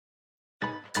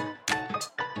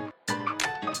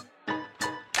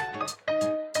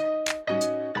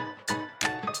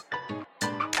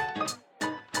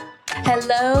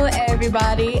Hello,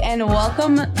 everybody, and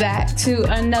welcome back to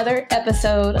another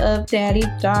episode of Daddy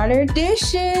Daughter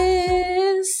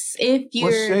Dishes. If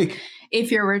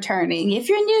you're returning, if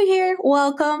you're new here,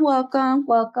 welcome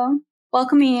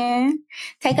in.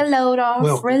 Take a load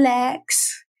off,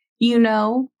 relax.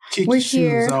 Kick your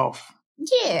shoes off.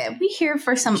 Yeah, we're here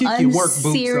for some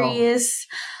unserious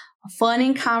fun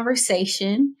and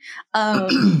conversation.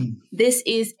 This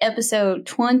is episode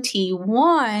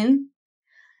 21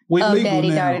 of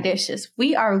Daddy Daughter Dishes.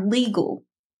 We are legal.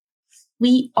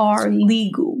 We can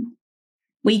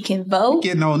vote. We're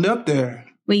getting on up there.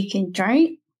 We can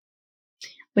drink.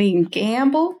 We can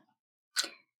gamble.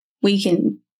 We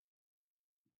can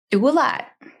do a lot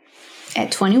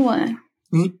at 21.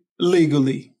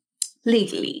 Legally.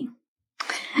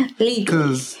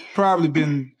 Because probably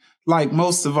been like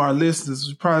most of our listeners,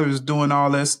 we probably was doing all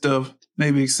that stuff,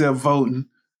 maybe except voting.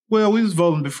 Well, we was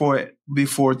voting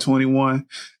before 21.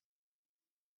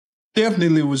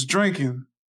 Definitely was drinking,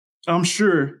 I'm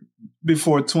sure,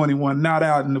 before 21. Not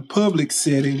out in the public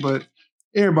setting, but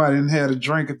everybody had a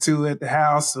drink or two at the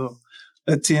house or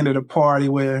attended a party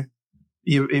where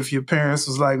if your parents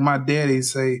was like my daddy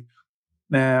say,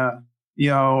 now,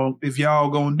 y'all, if y'all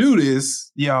gonna do this,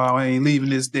 y'all ain't leaving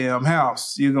this damn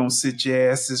house. You're gonna sit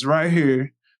your asses right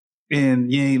here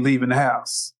and you ain't leaving the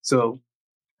house. So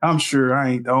I'm sure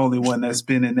I ain't the only one that's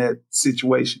been in that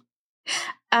situation.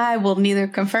 I will neither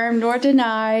confirm nor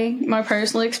deny my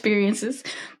personal experiences.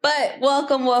 But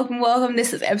welcome.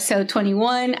 This is episode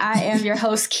 21. I am your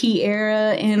host,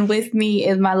 Kiara, and with me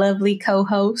is my lovely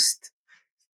co-host,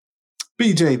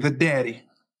 BJ, the daddy.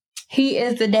 He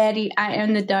is the daddy, I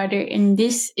am the daughter, and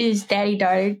this is Daddy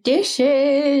Daughter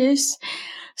Dishes.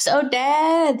 So,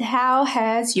 Dad, how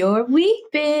has your week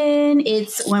been?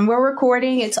 When we're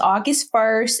recording, it's August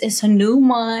 1st. It's a new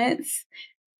month.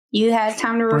 You had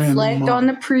time to reflect on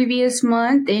the previous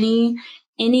month. Any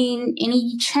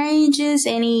changes?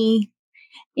 Any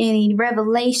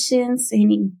revelations?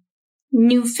 Any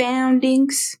new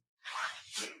foundings?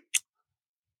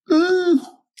 I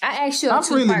asked you a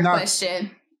two-part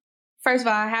question. First of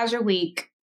all, how's your week?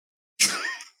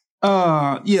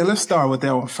 Let's start with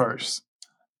that one first.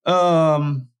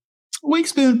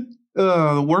 Week's been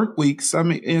work weeks.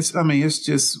 It's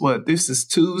just this is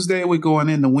Tuesday. We're going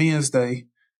into Wednesday.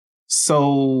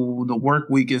 So the work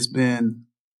week has been,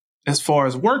 as far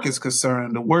as work is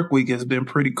concerned, the work week has been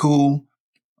pretty cool.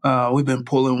 We've been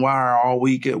pulling wire all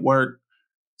week at work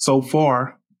so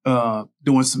far,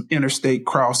 doing some interstate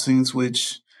crossings,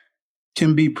 which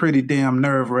can be pretty damn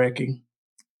nerve-wracking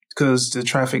because the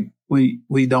traffic, we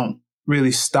don't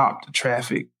really stop the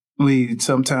traffic. We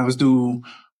sometimes do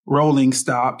rolling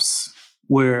stops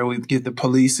where we get the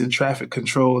police and traffic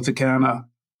control to kind of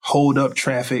hold up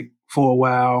traffic for a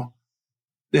while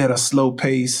at a slow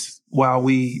pace while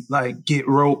we get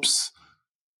ropes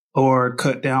or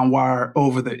cut down wire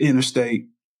over the interstate.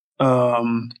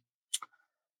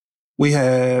 We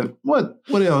had what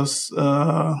else?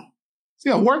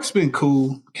 Work's been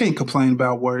cool. Can't complain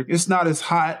about work. It's not as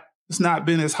hot. It's not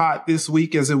been as hot this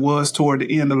week as it was toward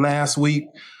the end of last week.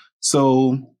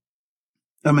 So,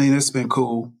 it's been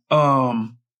cool.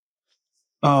 And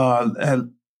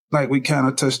like we kind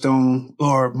of touched on,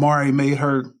 or Mari made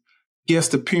her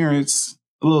guest appearance,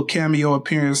 a little cameo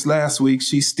appearance last week.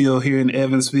 She's still here in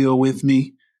Evansville with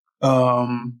me.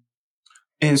 And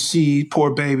she,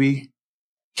 poor baby,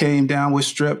 came down with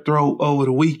strep throat over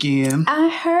the weekend. I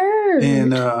heard.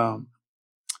 And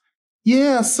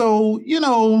so,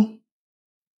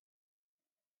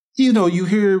 you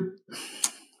hear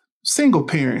single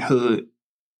parenthood.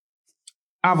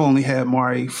 I've only had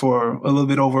Mari for a little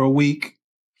bit over a week.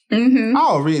 Mm-hmm. I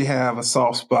already have a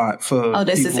soft spot for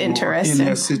this is interesting. In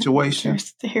that situation.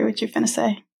 Interested to hear what you're finna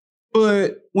say.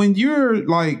 But when you're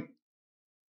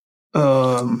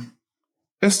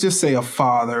let's just say a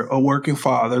father, a working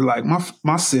father, like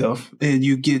myself, and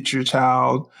you get your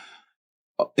child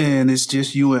and it's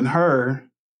just you and her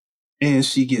and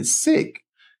she gets sick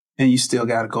and you still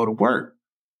got to go to work.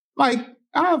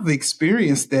 I've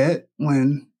experienced that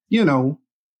when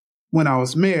I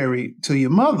was married to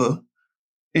your mother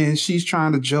and she's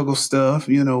trying to juggle stuff,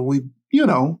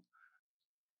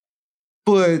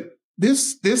 but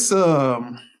this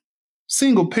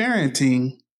single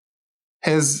parenting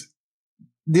has,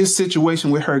 this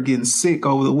situation with her getting sick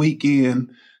over the weekend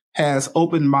has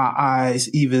opened my eyes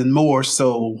even more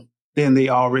so than they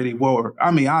already were.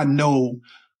 I know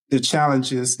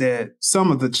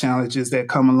some of the challenges that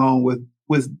come along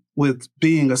with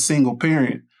being a single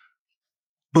parent.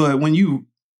 But when you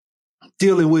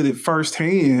dealing with it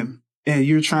firsthand and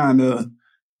you're trying to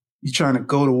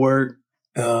go to work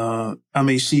I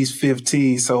mean, she's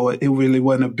 15, so it really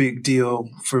wasn't a big deal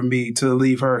for me to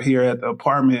leave her here at the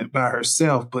apartment by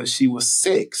herself, but she was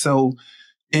sick. So,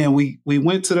 and we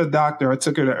went to the doctor. I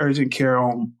took her to urgent care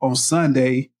on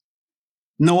Sunday,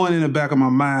 knowing in the back of my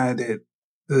mind that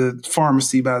the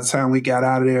pharmacy, by the time we got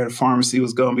out of there, the pharmacy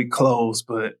was going to be closed,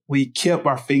 but we kept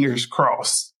our fingers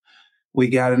crossed. We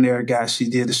got in there, she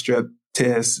did the strep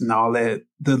test and all that.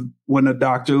 When the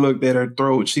doctor looked at her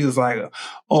throat, she was like,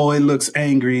 "Oh, it looks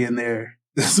angry in there."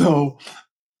 So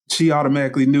she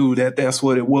automatically knew that that's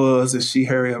what it was, and she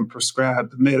hurried and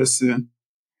prescribed the medicine.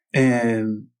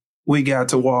 And we got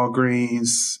to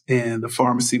Walgreens, and the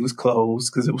pharmacy was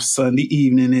closed because it was Sunday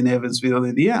evening in Evansville,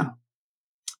 Indiana.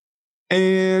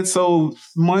 And so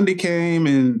Monday came,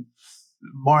 and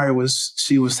Mari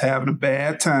was having a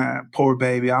bad time. Poor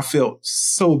baby. I felt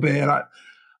so bad.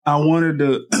 I wanted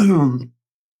to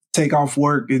take off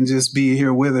work and just be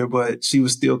here with her, but she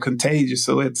was still contagious.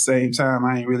 So at the same time,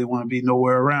 I didn't really want to be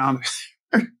nowhere around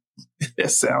her.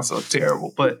 That sounds so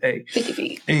terrible, but hey,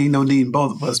 ain't no need in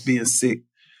both of us being sick.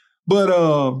 But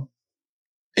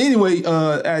anyway,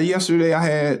 yesterday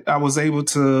I was able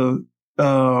to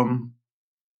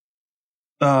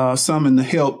summon the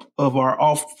help of our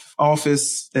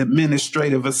office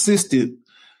administrative assistant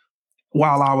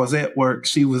while I was at work.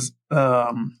 She was,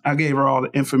 I gave her all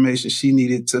the information she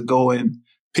needed to go and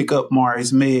pick up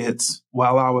Mari's meds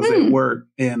while I was at work.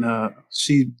 And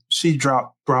she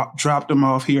dropped them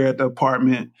off here at the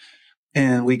apartment,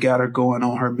 and we got her going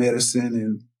on her medicine.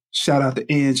 And shout out to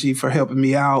Angie for helping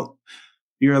me out.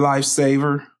 You're a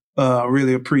lifesaver.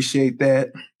 Really appreciate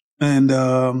that. And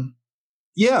so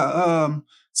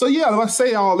I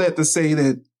say all that to say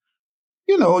that,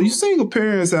 you single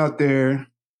parents out there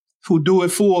who do it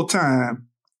full time,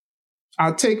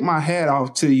 I take my hat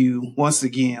off to you once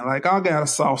again. Like, I got a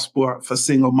soft spot for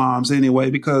single moms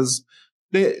anyway, because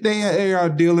they are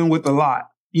dealing with a lot,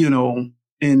 in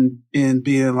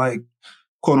being like,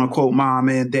 quote unquote, mom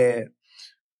and dad.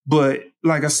 But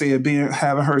like I said,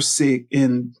 having her sick,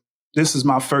 and this is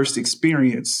my first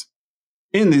experience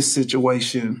in this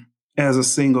situation as a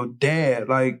single dad.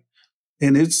 Like,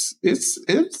 and it's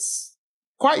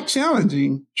quite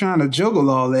challenging trying to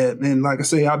juggle all that. And like I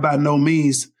say, I by no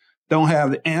means don't have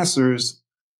the answers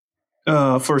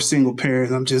for single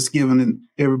parents. I'm just giving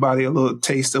everybody a little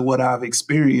taste of what I've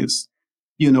experienced,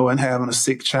 and having a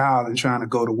sick child and trying to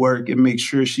go to work and make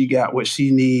sure she got what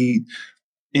she need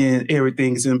and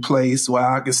everything's in place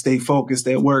while I can stay focused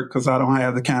at work, because I don't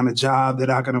have the kind of job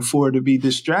that I can afford to be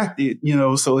distracted,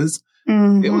 so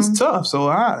it was tough. So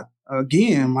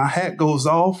my hat goes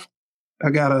off. I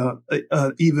got a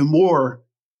even more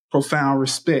profound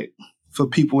respect for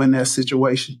people in that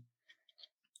situation.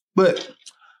 But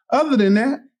other than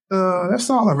that, that's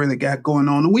all I really got going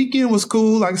on. The weekend was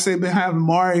cool. Like I said, been having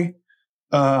Mari,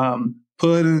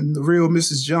 putting the real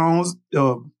Mrs. Jones,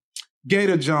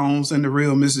 Gator Jones and the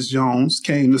real Mrs. Jones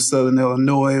came to Southern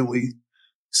Illinois, and we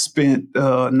spent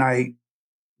a night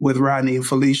with Rodney and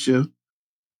Felicia.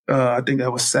 I think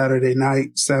that was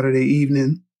Saturday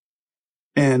evening.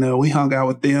 And we hung out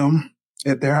with them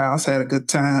at their house, had a good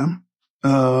time.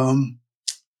 Other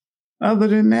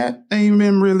than that, ain't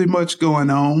been really much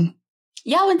going on.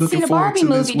 Y'all went to see the Barbie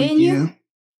movie, didn't you?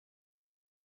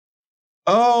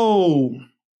 Oh,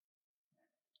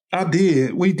 I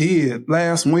did. We did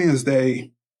last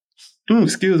Wednesday.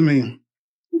 Excuse me.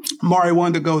 Mari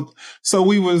wanted to go. So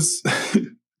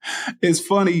it's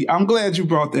funny. I'm glad you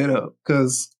brought that up,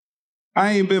 because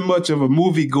I ain't been much of a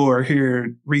movie goer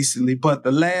here recently, but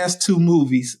the last two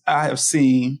movies I have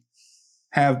seen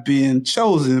have been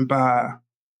chosen by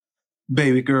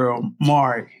baby girl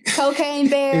Mari. Cocaine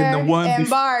Bear and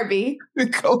Barbie. The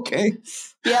Cocaine.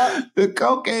 Yep. The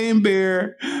Cocaine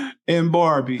Bear and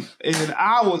Barbie. And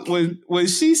I was when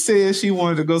she said she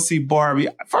wanted to go see Barbie,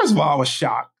 first of all, I was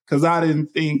shocked, because I didn't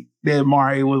think that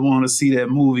Mari would want to see that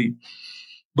movie.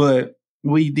 But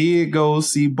we did go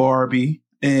see Barbie,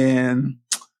 and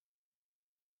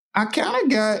I kind of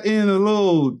got in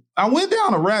I went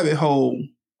down a rabbit hole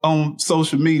on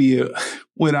social media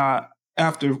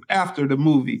after the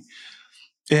movie.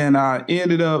 And I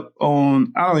ended up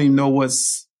on, I don't even know what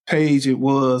page it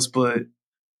was, but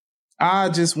I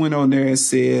just went on there and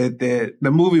said that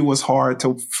the movie was hard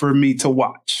for me to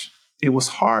watch. It was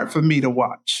hard for me to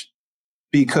watch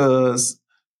because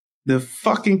the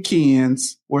fucking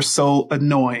Kens were so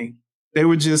annoying. They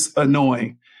were just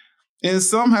annoying. And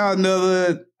somehow or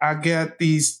another, I got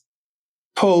these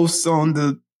posts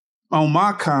on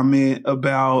my comment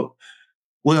about,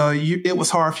 well, it was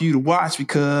hard for you to watch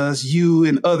because you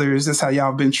and others, that's how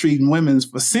y'all been treating women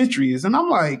for centuries. And I'm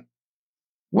like,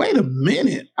 wait a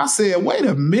minute. I said, wait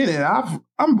a minute.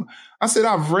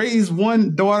 I've raised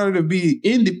one daughter to be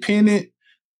independent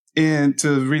and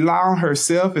to rely on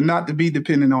herself and not to be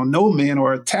dependent on no man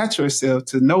or attach herself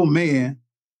to no man,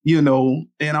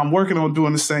 and I'm working on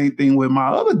doing the same thing with my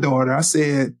other daughter. I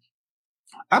said,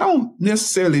 I don't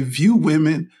necessarily view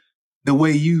women the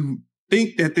way you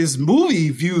think that this movie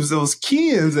views those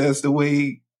kids as the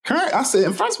way current. I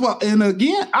said, first of all, and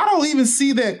again, I don't even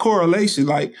see that correlation.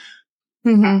 Like,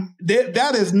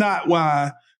 that is not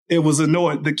why it was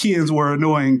annoying. The kids were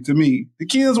annoying to me. The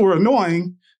kids were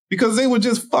annoying because they were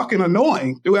just fucking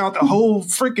annoying throughout the whole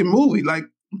freaking movie. Like,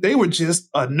 they were just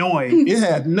annoying. It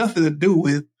had nothing to do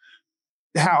with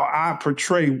how I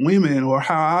portray women or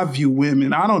how I view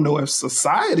women. I don't know if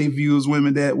society views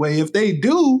women that way. If they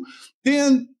do,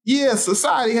 then yeah,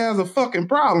 society has a fucking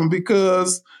problem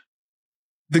because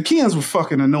the kids were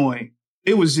fucking annoying.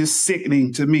 It was just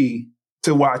sickening to me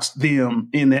to watch them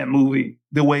in that movie,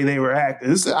 the way they were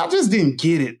acting. I just didn't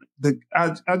get it.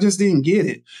 I just didn't get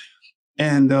it.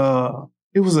 And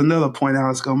it was another point I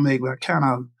was going to make, but I kind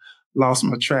of lost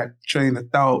my train of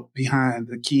thought behind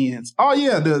the kids. Oh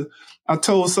yeah, I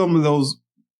told some of those,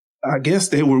 I guess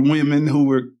they were women who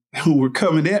were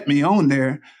coming at me on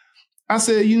there. I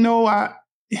said, we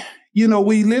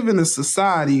live in a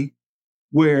society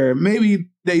where maybe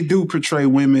they do portray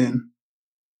women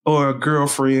or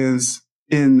girlfriends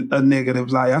in a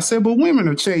negative light. I said, but women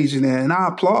are changing that, and I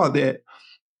applaud that.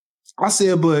 I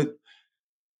said,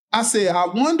 I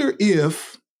wonder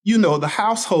if, the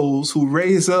households who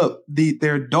raise up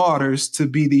their daughters to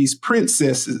be these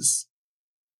princesses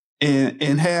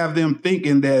and have them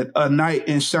thinking that a knight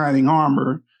in shining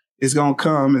armor is going to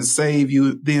come and save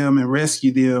them and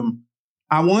rescue them.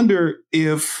 I wonder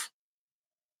if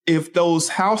those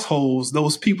households,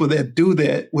 those people that do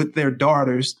that with their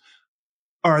daughters,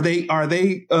 are they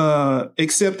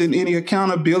accepting any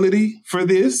accountability for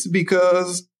this?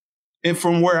 Because, and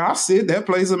from where I sit, that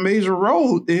plays a major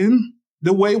role in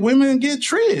the way women get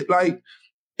treated. Like,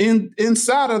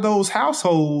 inside of those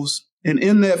households and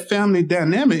in that family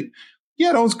dynamic,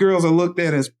 yeah, those girls are looked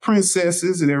at as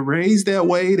princesses and they're raised that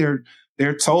way. They're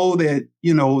told that,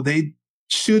 they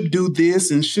should do this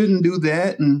and shouldn't do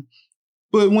that.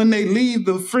 But when they leave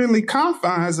the friendly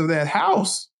confines of that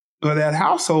house or that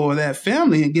household or that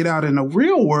family and get out in the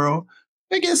real world,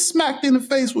 they get smacked in the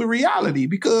face with reality,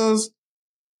 because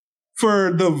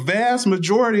for the vast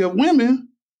majority of women,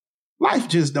 life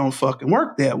just don't fucking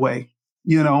work that way.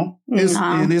 And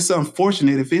it's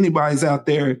unfortunate. If anybody's out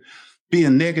there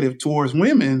being negative towards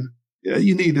women,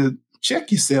 you need to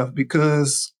check yourself,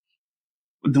 because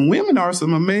the women are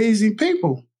some amazing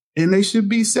people and they should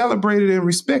be celebrated and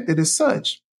respected as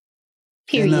such.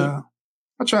 Period. And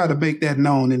I tried to make that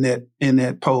known in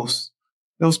that post.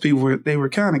 Those people were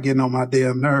kind of getting on my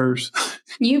damn nerves.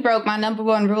 You broke my number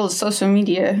one rule of social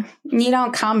media. You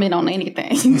don't comment on anything.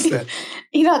 What's that?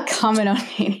 You don't comment on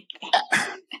anything.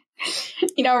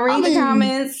 You don't read the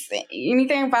comments,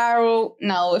 anything viral.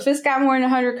 No, if it's got more than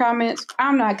 100 comments,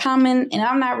 I'm not commenting and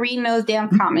I'm not reading those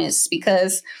damn comments,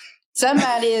 because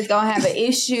somebody is going to have an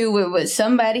issue with what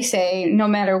somebody say, no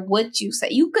matter what you say.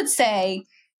 You could say,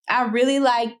 I really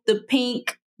like the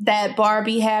pink that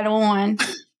Barbie had on.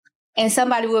 And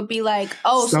somebody would be like,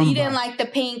 oh, so you didn't like the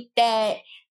pink that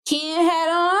Ken had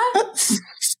on?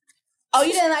 Oh,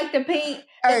 you didn't like the pink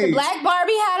that the black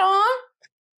Barbie had on?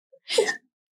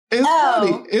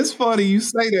 Funny. It's funny you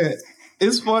say that.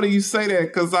 It's funny you say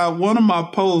that, because one of my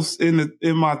posts in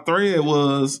my thread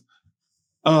was,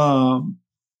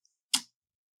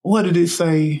 what did it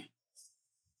say?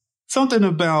 Something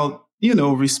about,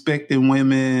 respecting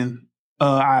women.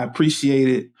 I appreciate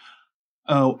it.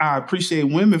 I appreciate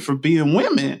women for being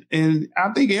women. And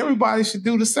I think everybody should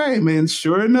do the same. And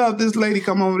sure enough, this lady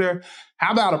come over there,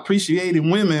 how about appreciating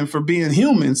women for being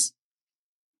humans?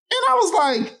 And I was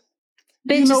like,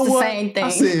 bitch, you know it's the what? same thing. I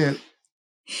said,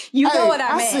 you know what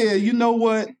I meant. I said, you know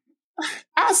what?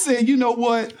 I said, you know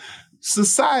what?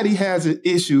 Society has an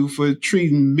issue for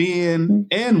treating men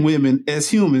and women as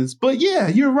humans. But yeah,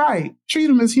 you're right. Treat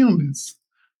them as humans.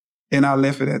 And I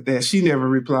left it at that. She never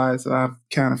replied, so I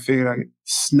kind of figured I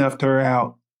snuffed her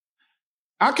out.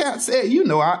 I can't say,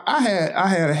 I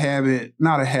had a habit,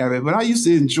 not a habit, but I used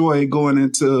to enjoy going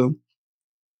into,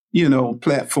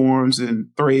 platforms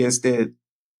and threads that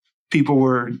people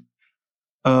were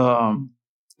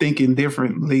thinking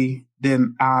differently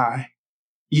than I.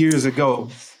 Years ago,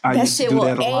 I used to do that a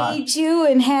lot. That shit will age you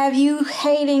and have you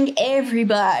hating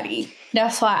everybody.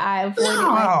 That's why I avoided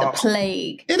like the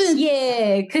plague.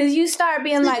 Yeah, because you start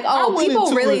being like, oh,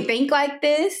 people really think like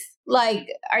this? Like,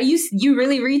 are you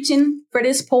really reaching for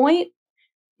this point?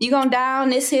 You gonna die on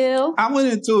this hill? I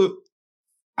went into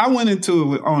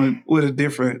it with a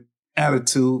different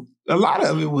attitude. A lot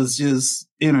of it was just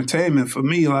entertainment for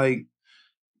me, like,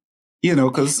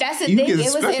 because that's the you thing. get It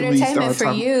was especially when you entertainment start for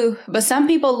talking. you, but some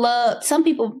people,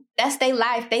 that's their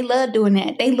life. They love doing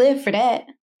that. They live for that.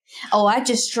 Oh, I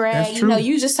just That's drag. true.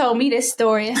 You just told me this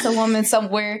story. It's a woman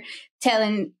somewhere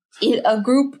telling a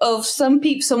group of some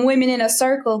women in a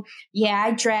circle. Yeah,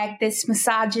 I dragged this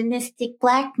misogynistic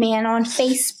black man on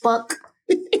Facebook.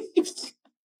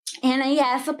 And he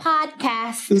has a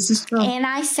podcast. This is true. And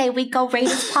I say we go rate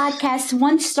his podcast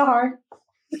 1 star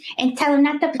and tell him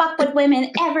not to fuck with women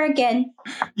ever again.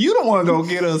 You don't want to go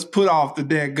get us put off the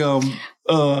dadgum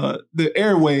the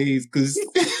airways, because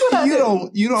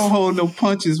you don't hold no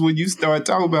punches when you start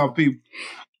talking about people.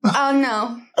 Oh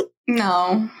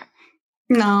no.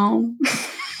 I'm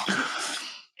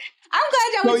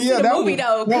glad y'all went to see the movie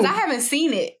though, because I haven't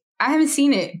seen it. I'm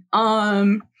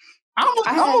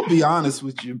gonna be honest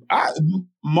with you.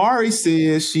 Mari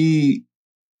said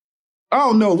I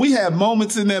don't know. We had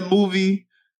moments in that movie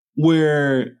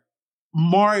where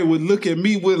Mari would look at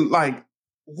me with like,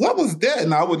 what was that?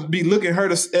 And I would be looking at her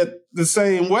at the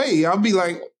same way. I'd be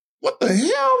like, what the hell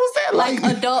was that? Like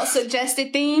adult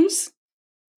suggested themes?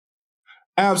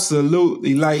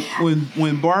 Absolutely. Like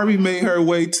when Barbie made her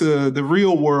way to the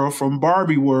real world from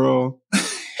Barbie world,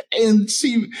 and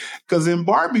because in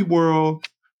Barbie world,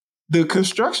 the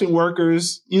construction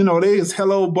workers, they is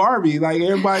hello Barbie. Like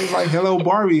everybody's like hello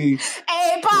Barbie.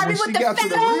 Hey Barbie, with the got to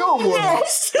the real world.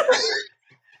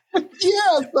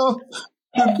 Yeah, so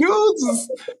the dudes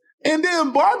and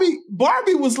then Barbie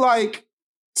was like,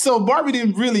 so Barbie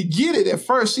didn't really get it at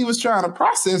first. She was trying to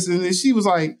process it, and she was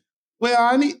like, well,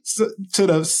 I need she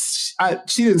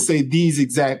didn't say these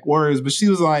exact words, but she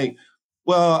was like,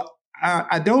 well,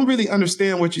 I don't really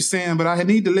understand what you're saying, but I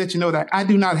need to let you know that I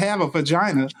do not have a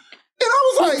vagina. And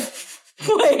I was like,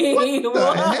 wait,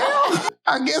 what the hell?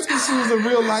 I guess because she was a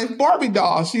real life Barbie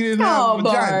doll. She didn't have a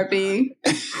vagina. Barbie.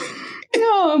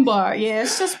 No, Barbie. Yeah,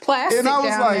 it's just plastic. And I was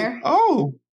down like, there.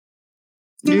 Oh.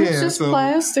 Yeah, it's just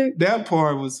plastic. That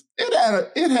part was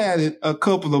it had a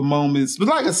couple of moments, but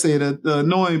like I said, the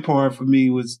annoying part for me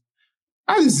was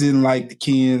I just didn't like the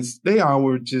Kens. They all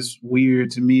were just weird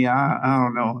to me. I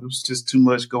don't know. It was just too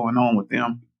much going on with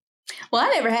them. Well, I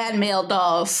never had male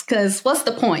dolls because what's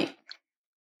the point?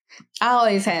 I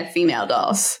always had female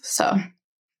dolls, so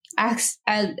I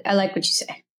like what you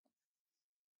say.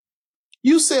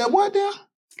 You said what now?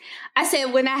 I said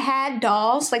when I had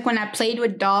dolls, like when I played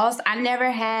with dolls, I never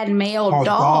had male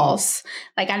dolls.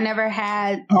 Like I never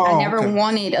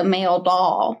wanted a male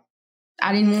doll.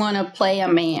 I didn't want to play a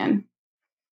man.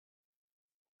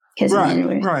 Because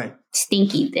men were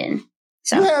stinky then.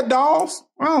 So. You had dolls?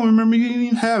 I don't remember you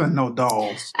even having no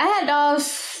dolls. I had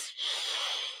dolls.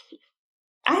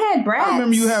 I had brats. I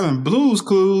remember you having Blue's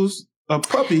Clues, a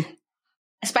puppy.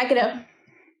 Spike It Up.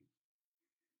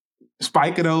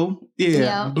 Spike It Up.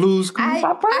 Yeah. Blue's Clues.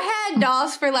 I had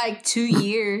dolls for like 2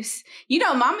 years.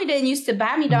 Mommy didn't used to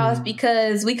buy me dolls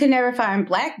because we could never find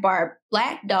black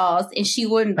dolls, and she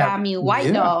wouldn't buy me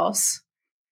white dolls.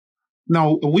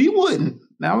 No, we wouldn't.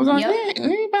 I was like, we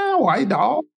ain't buying a white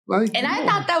doll. Like, and I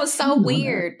thought that was so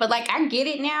weird, but like I get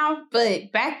it now.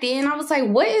 But back then I was like,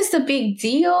 what is the big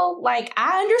deal? Like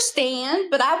I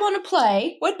understand, but I want to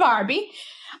play with Barbie.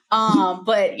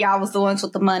 But y'all was the ones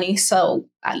with the money, so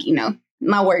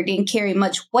my word didn't carry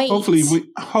much weight.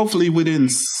 Hopefully we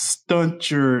didn't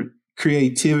stunt your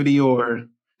creativity or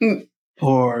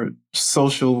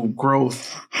social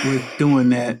growth with doing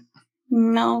that.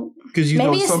 No. Because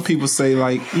some people say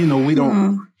like, we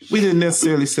didn't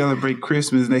necessarily celebrate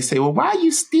Christmas, and they say, well, why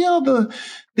you steal the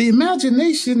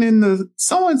imagination and the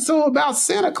so-and-so about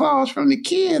Santa Claus from the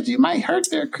kids? You might hurt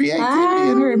their creativity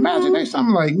and their imagination.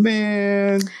 I'm like,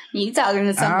 man. You talking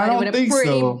to somebody with a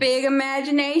pretty big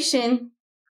imagination.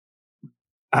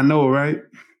 I know, right?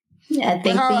 Yeah, I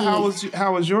think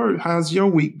how's your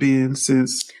week been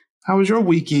how was your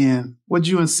weekend? What'd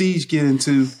you and Siege get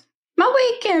into?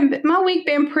 My week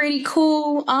been pretty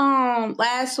cool.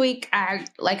 Last week I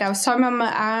was talking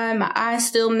about my eye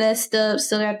still messed up,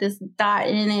 still got this dot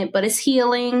in it, but it's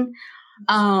healing.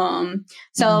 So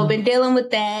I've been dealing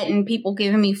with that and people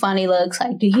giving me funny looks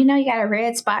like, do you know you got a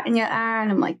red spot in your eye?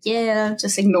 And I'm like, yeah,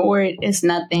 just ignore it. It's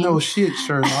nothing. No shit,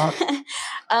 Sherlock.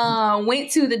 Went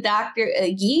to the doctor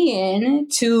again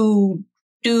to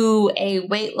do a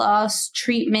weight loss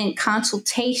treatment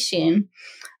consultation.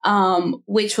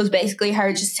 Which was basically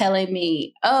her just telling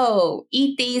me,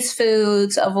 eat these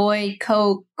foods, avoid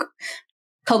Coca-Cola,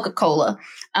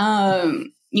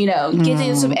 get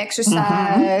in some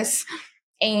exercise.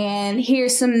 And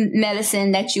here's some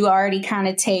medicine that you already kind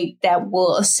of take that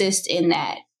will assist in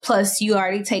that. Plus, you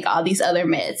already take all these other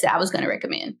meds that I was going to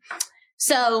recommend.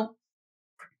 So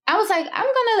I was like, I'm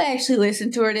going to actually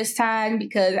listen to her this time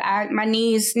because my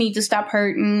knees need to stop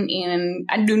hurting and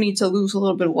I do need to lose a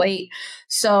little bit of weight.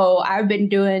 So I've been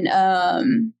doing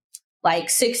like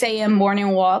 6 a.m. morning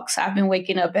walks. I've been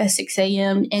waking up at 6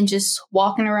 a.m. and just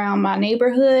walking around my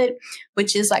neighborhood,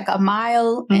 which is like a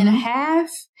mile and a half.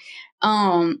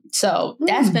 So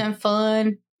that's been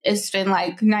fun. It's been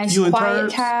like nice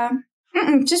quiet time.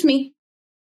 Just me.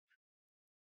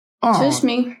 Just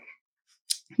me.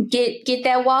 Get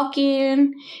that walk in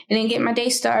and then get my day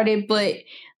started. But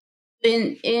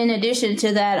in addition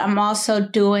to that, I'm also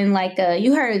doing like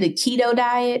you heard of the keto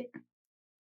diet?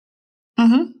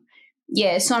 Mm-hmm.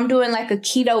 Yeah, so I'm doing like a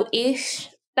keto-ish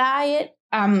diet.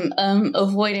 I'm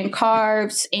avoiding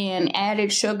carbs and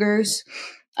added sugars.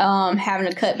 Having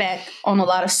to cut back on a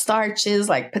lot of starches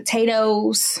like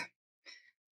potatoes.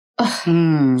 I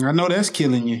know that's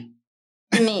killing you.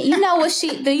 Man, you know what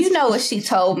she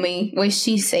told me when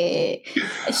she said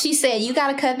you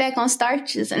got to cut back on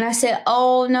starches, and I said,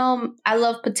 oh no, I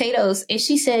love potatoes, and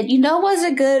she said, you know what's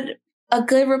a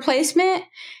good replacement,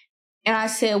 and I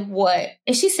said, what?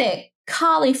 And she said,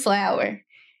 cauliflower,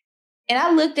 and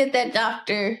I looked at that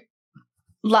doctor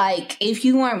like, if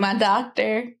you weren't my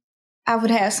doctor, I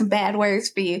would have some bad words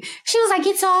for you. She was like,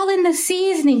 it's all in the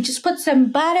seasoning. Just put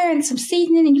some butter and some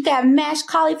seasoning and you got mashed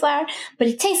cauliflower, but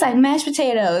it tastes like mashed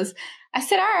potatoes. I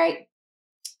said, all right,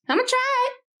 I'm going to try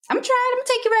it. I'm going to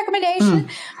take your recommendation.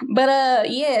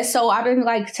 But yeah, so I've been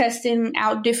like testing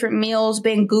out different meals,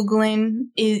 been Googling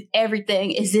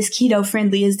everything. Is this keto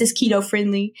friendly? Is this keto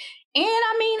friendly? And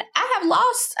I mean, I have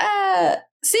lost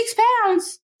 6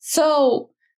 pounds.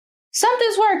 So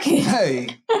something's working. Hey,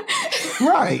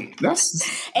 right. That's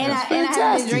fantastic. And I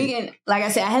haven't been drinking, like I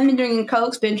said, I haven't been drinking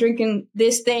Cokes, been drinking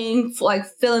this thing, like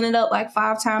filling it up like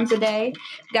 5 times a day.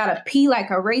 Gotta pee like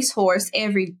a racehorse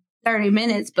every 30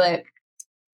 minutes, but.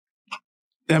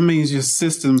 That means your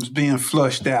system's being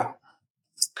flushed out.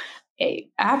 Hey,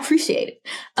 I appreciate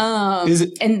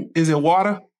it. Is it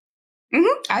water?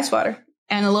 Mm-hmm, ice water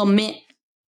and a little mint.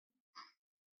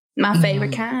 My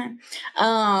favorite kind.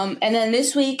 And then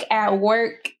this week at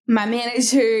work, my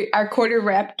manager, our quarter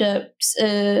wrapped up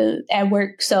at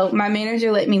work. So my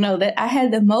manager let me know that I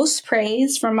had the most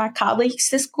praise from my colleagues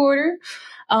this quarter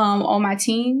on my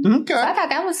team. Okay. So I thought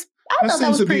that was pretty dope. That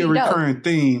seems to be a recurring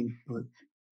theme. But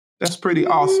that's pretty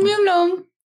awesome. You know,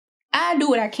 I do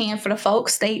what I can for the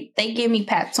folks. They give me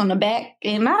pats on the back,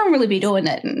 and I don't really be doing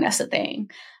nothing. That's the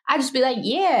thing. I just be like,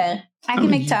 yeah, I can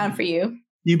make time for you.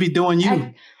 You be doing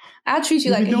you. I'll treat you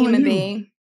like a human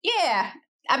being. Yeah,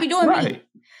 I'll be doing me.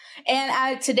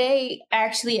 And today,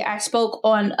 actually, I spoke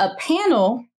on a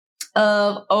panel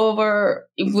of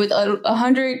with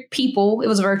 100 people. It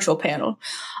was a virtual panel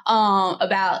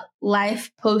about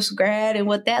life post-grad and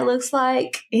what that looks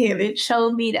like. And it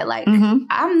showed me that, like,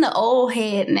 I'm the old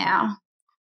head now.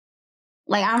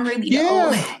 Like, I'm really the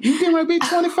old head. You getting ready to be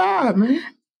 25, man.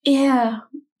 Yeah.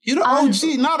 You the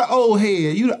OG, not an old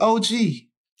head. You the OG.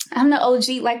 I'm the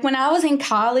OG. Like when I was in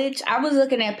college, I was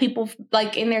looking at people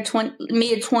like in their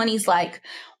mid-20s like,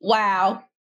 wow,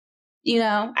 you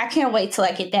know, I can't wait till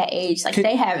I get that age. Like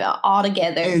they have it all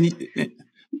together.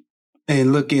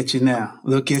 And look at you now.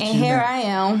 Look at you now. And here I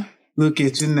am. Look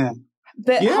at you now.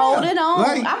 But holding on.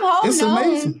 Like, I'm holding it's on.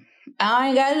 Amazing. I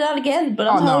ain't got it all together, but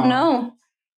I'm holding on.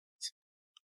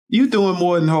 You doing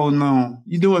more than holding on.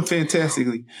 You're doing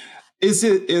fantastically.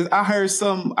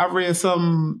 I read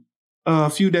some a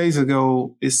few days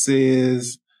ago. It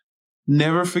says,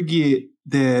 never forget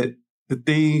that the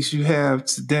things you have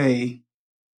today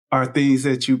are things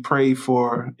that you prayed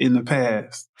for in the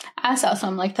past. I saw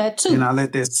something like that too. And I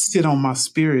let that sit on my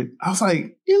spirit. I was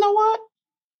like, you know what?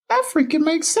 That freaking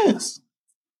makes sense.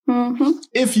 Mm-hmm.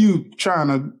 If you trying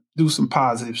to do some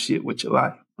positive shit with your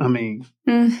life. I mean,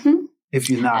 if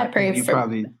you're not, you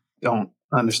probably don't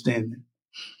understand it.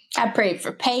 I prayed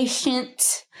for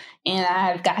patience, and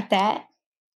I've got that.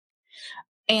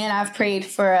 And I've prayed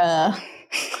for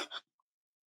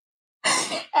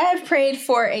I've prayed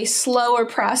for a slower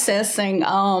processing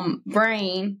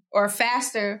brain or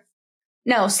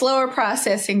slower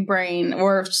processing brain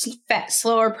or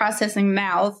slower processing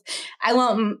mouth. I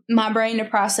want my brain to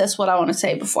process what I want to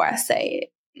say before I say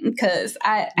it, because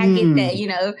I get that, you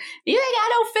know, you ain't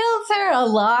got no filter a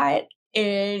lot.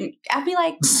 And I'd be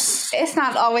like, it's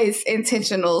not always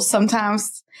intentional.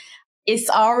 Sometimes it's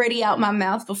already out my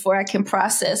mouth before I can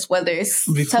process whether it's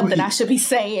something I should be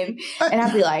saying. And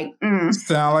I'd be like,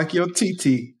 Sound like your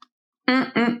TT.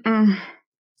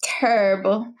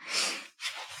 Terrible.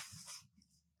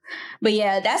 But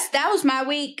yeah, that was my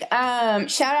week.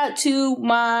 Shout out to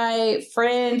my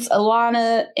friends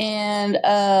Alana and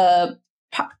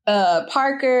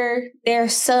Parker, their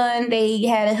son. They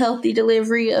had a healthy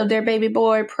delivery of their baby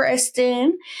boy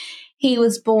Preston. He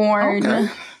was born. Okay.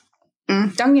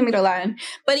 Don't give me the line.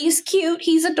 But he's cute.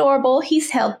 He's adorable. He's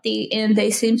healthy. And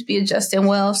they seem to be adjusting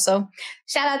well. So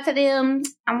shout out to them.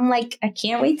 I'm like, I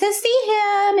can't wait to see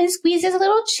him and squeeze his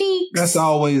little cheeks. That's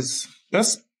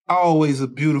always a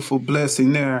beautiful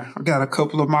blessing there. I got a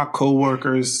couple of my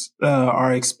coworkers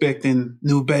are expecting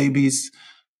new babies.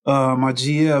 My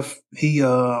GF, he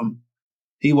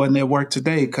wasn't at work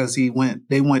today because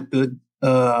they went to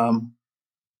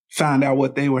find out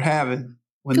what they were having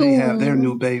when they have their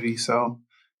new baby. So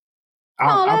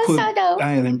I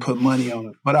didn't put money on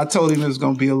it, but I told him it was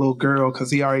going to be a little girl because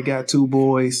he already got 2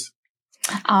 boys.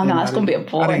 Oh no, it's going to be a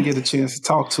boy. I didn't get a chance to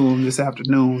talk to him this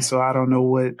afternoon, so I don't know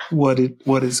what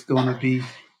it's going to be.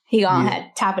 He going to have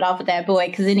to top it off with that boy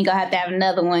because then he going to have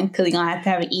another one because he going to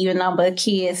have an even number of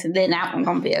kids, and then that one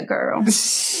going to be a girl.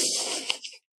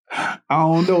 I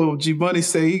don't know. G Bunny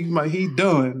say he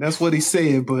done. That's what he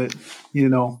said, but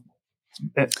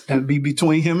that'd be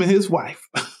between him and his wife.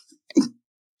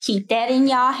 Keep that in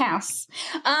y'all house.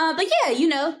 But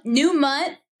yeah, new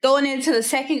month. Going into the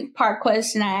second part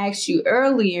question I asked you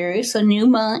earlier. So new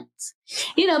month.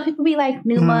 People be like,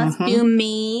 new month, new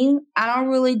me. I don't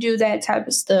really do that type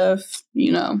of stuff.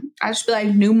 I just be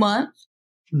like, new month.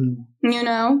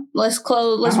 Let's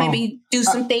close. Let's maybe do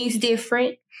some things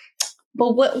different.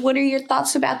 But what are your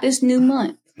thoughts about this new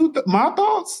month? My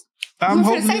thoughts? I'm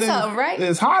hoping to say something, right?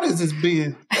 As hot as it's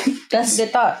been. That's a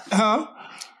good thought. Huh?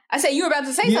 I said you were about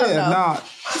to say something.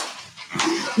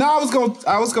 No, I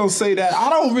was gonna say that I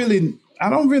don't really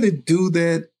do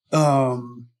that. I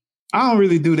don't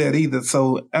really do that either.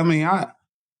 So I mean, I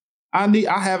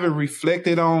haven't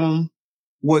reflected on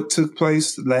what took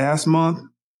place last month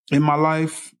in my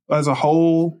life as a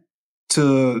whole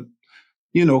to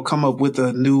come up with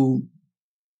a new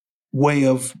way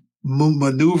of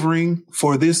maneuvering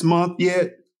for this month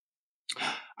yet.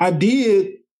 I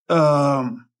did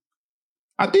do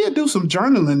some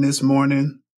journaling this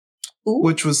morning. Ooh.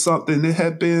 Which was something it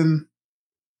had been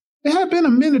a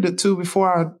minute or two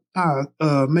before I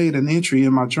made an entry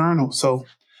in my journal. So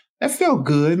that felt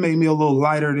good. It made me a little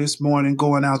lighter this morning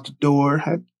going out the door.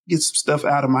 I get some stuff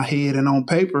out of my head and on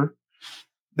paper.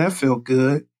 That felt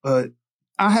good. But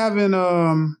I haven't,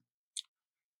 I'm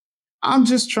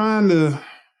just trying to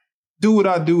do what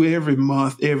I do every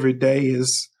month, every day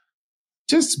is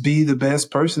just be the best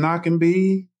person I can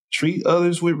be, treat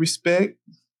others with respect,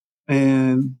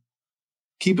 and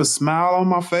keep a smile on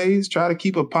my face, try to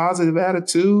keep a positive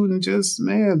attitude, and just,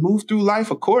 move through life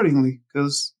accordingly.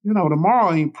 Because,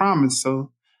 tomorrow ain't promised.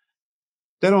 So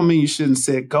that don't mean you shouldn't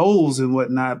set goals and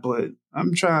whatnot, but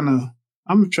I'm trying to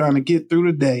get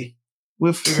through the day.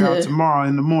 We'll figure out tomorrow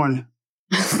in the morning.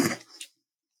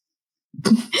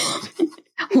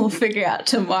 We'll figure out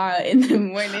tomorrow in the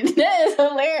morning. That is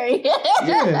hilarious.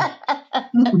 Yeah.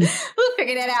 We'll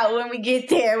figure that out when we get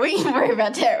there. We ain't worry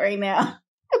about that right now.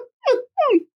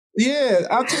 Yeah,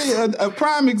 I'll tell you a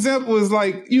prime example is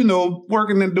like,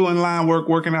 working and doing line work,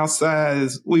 working outside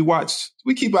is we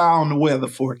keep an eye on the weather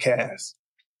forecast.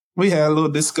 We had a little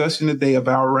discussion today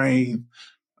about rain.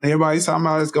 Everybody's talking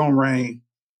about it's going to rain.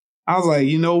 I was like,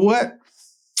 you know what?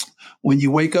 When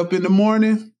you wake up in the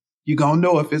morning, you're going to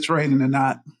know if it's raining or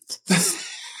not.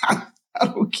 I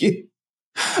don't get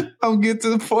to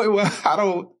the point where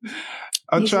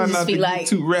I'm trying not to get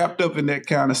too wrapped up in that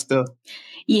kind of stuff.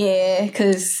 Yeah,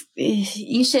 because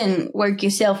you shouldn't work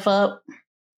yourself up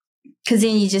because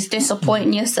then you're just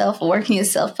disappointing yourself or working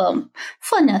yourself up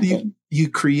for nothing. You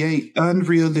create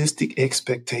unrealistic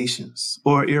expectations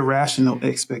or irrational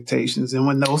expectations. And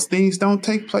when those things don't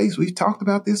take place, we've talked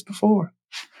about this before,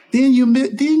 then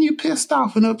you pissed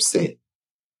off and upset.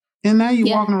 And now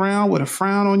you're walking around with a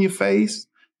frown on your face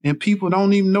and people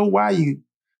don't even know why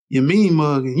you're mean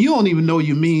mugging. You don't even know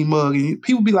you're mean mugging.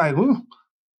 People be like, well,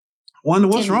 wonder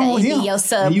what's wrong with him. Your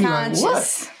subconscious. And,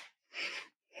 what?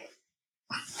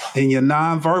 And your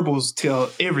nonverbals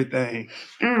tell everything.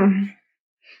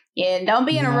 Yeah, don't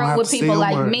be in a room with people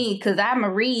like me because I'm a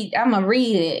read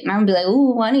it and I'm be like,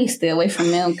 ooh, I need to stay away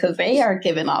from them because they are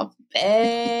giving off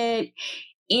bad.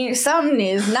 Something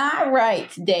is not right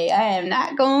today. I am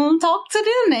not going to talk to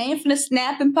them. They ain't finna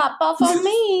snap and pop off on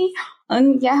me.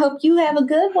 I hope you have a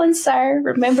good one, sir.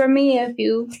 Remember me if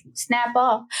you snap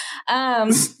off.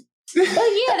 But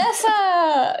yeah,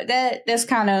 that's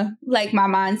kind of like my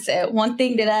mindset. One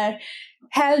thing that I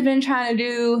have been trying to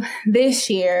do this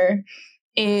year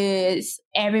is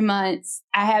every month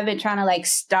I have been trying to like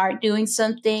start doing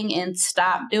something and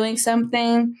stop doing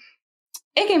something.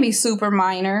 It can be super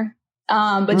minor,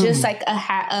 but just like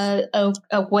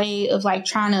a way of like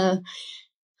trying to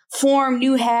form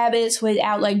new habits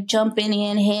without like jumping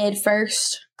in head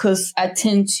first, because I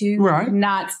tend to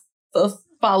not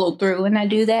follow through when I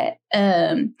do that.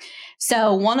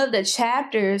 So one of the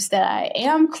chapters that I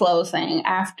am closing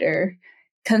after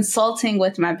consulting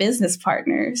with my business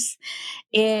partners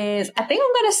is I think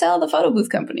I'm going to sell the photo booth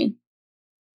company.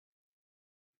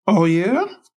 Oh, yeah?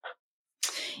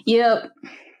 Yep.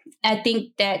 I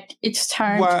think that it's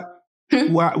time.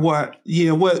 What?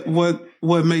 Yeah.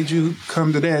 What made you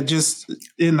come to that? Just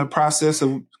in the process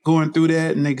of going through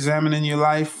that and examining your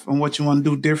life and what you want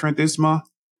to do different this month?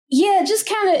 Yeah, just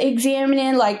kind of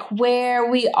examining like where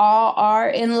we all are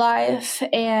in life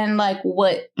and like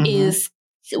what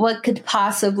could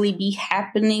possibly be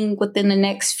happening within the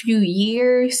next few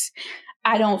years.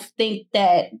 I don't think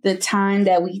that the time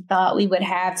that we thought we would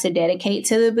have to dedicate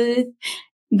to the booth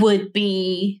would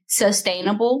be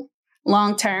sustainable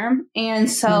long term. And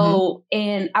so,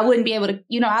 and I wouldn't be able to,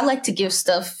 I like to give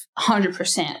stuff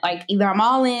 100%. Like either I'm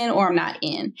all in or I'm not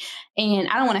in. And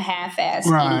I don't want to half-ass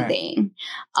anything.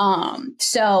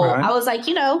 So I was like,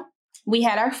 we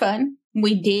had our fun.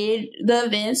 We did the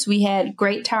events. We had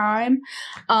great time.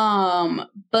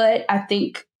 But I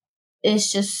think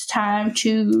it's just time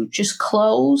to just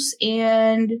close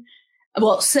and,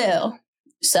 sell.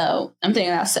 So I'm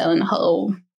thinking about selling the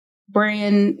whole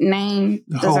brand name,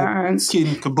 the designs, whole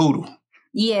kit and caboodle.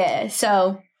 Yeah,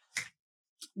 so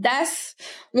that's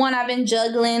one I've been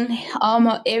juggling.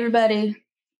 Everybody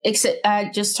except I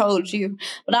just told you,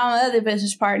 but all my other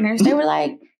business partners, they were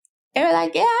like, yeah,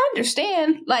 I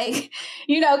understand. Like,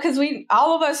 because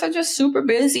all of us are just super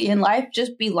busy and life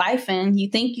just be lifing. You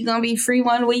think you're gonna be free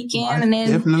one weekend life and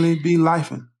then definitely be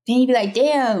lifing. Then you be like,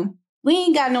 damn, we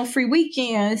ain't got no free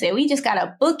weekends and we just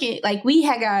gotta book it. Like we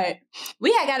had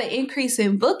got an increase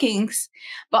in bookings,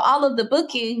 but all of the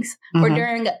bookings were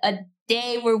during a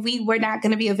day where we were not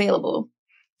gonna be available.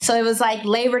 So it was like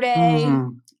Labor Day,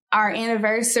 our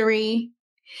anniversary,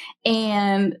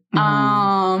 and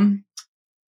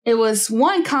it was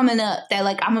one coming up that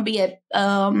like I'm gonna be at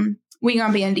we're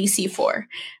gonna be in DC for.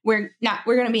 We're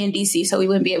gonna be in DC, so we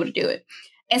wouldn't be able to do it.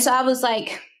 And so I was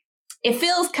like, it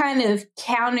feels kind of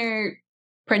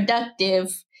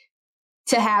counterproductive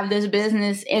to have this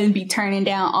business and be turning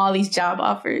down all these job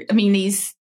offers. I mean,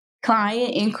 these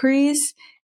client inquiries.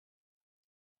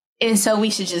 And so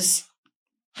we should just,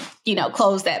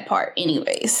 close that part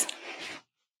anyways.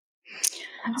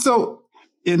 So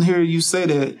in here, you say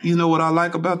that, you know what I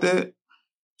like about that?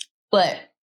 What?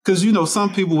 Because,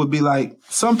 some people would be like,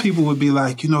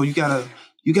 you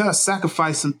gotta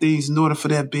sacrifice some things in order for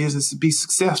that business to be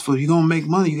successful. You're going to make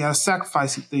money. You got to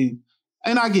sacrifice some things.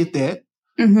 And I get that.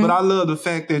 But I love the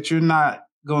fact that you're not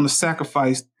going to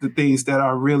sacrifice the things that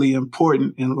are really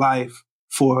important in life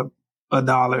for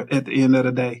 $1 at the end of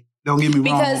the day. Don't get me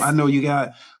wrong. I know you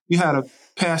had a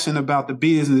passion about the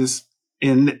business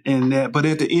and that, but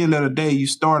at the end of the day, you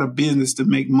start a business to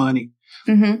make money.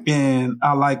 And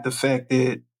I like the fact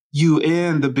that you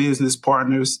and the business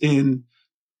partners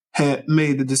had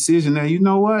made the decision that, you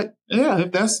know what? Yeah,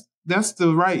 if that's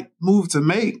the right move to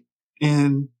make,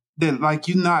 and that like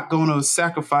you're not going to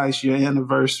sacrifice your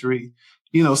anniversary,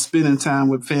 spending time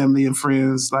with family and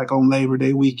friends like on Labor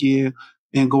Day weekend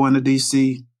and going to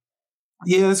DC.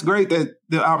 Yeah, it's great that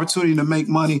the opportunity to make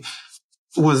money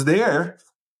was there,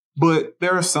 but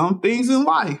there are some things in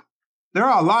life. There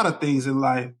are a lot of things in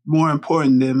life more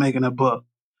important than making a buck.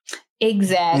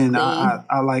 Exactly. And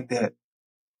I like that.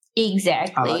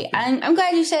 Exactly. I'm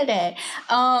glad you said that.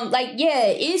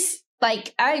 It's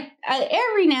like I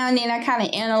every now and then I kind of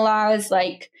analyze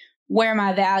like where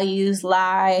my values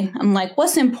lie. I'm like,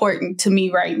 what's important to me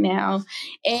right now?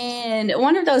 And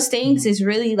one of those things is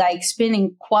really like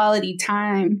spending quality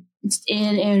time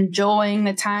and enjoying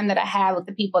the time that I have with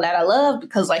the people that I love,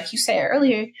 because like you said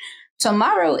earlier,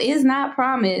 tomorrow is not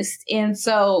promised. And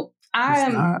so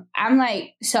I'm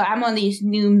on these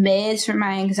new meds for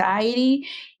my anxiety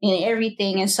and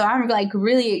everything. And so I'm like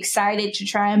really excited to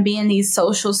try and be in these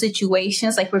social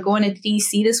situations. Like we're going to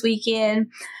DC this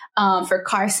weekend for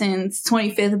Carson's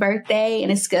 25th birthday.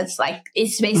 And it's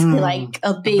basically like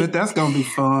a big, that's going to be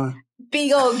fun.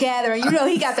 Big old gathering.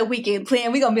 He got the weekend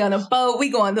planned. We're going to be on a boat.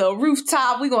 We're going to a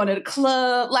rooftop. We're going to the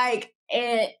club. Like,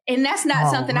 and that's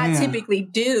not something I typically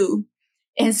do.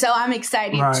 And so I'm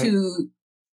excited to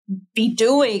be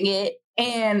doing it.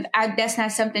 And that's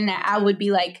not something that I would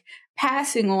be like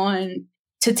passing on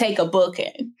to take a book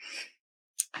in.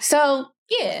 So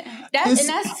Yeah,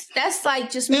 that's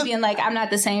like just me being like, I'm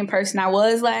not the same person I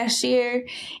was last year,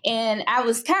 and I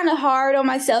was kind of hard on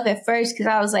myself at first because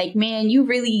I was like, man, you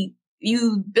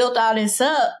built all this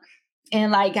up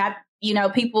and like got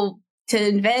people to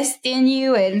invest in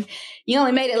you, and you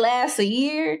only made it last a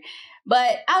year.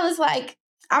 But I was like,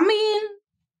 I mean,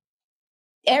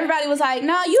 everybody was like,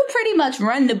 no, you pretty much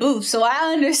run the booth, so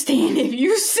I understand if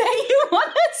you say you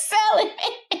want to sell it.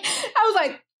 I was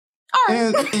like, all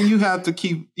right. And you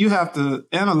have to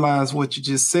analyze what you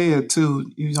just said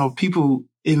too. People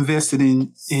invested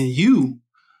in you.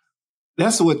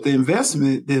 That's what the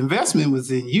investment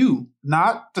was in you,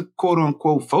 not the quote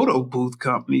unquote photo booth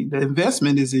company. The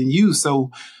investment is in you. So,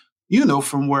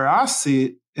 from where I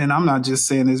sit, and I'm not just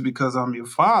saying this because I'm your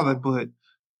father, but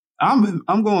I'm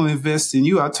going to invest in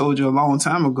you. I told you a long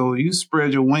time ago, you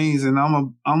spread your wings and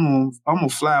I'm gonna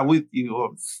fly with you,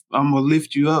 or I'm going to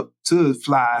lift you up to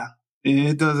fly. And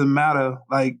it doesn't matter.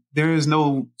 Like, there is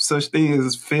no such thing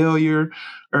as failure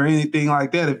or anything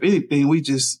like that. If anything, we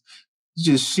just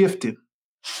shifting.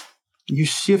 You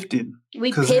shifting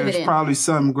because there's probably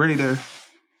something greater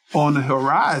on the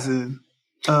horizon.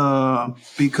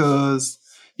 Because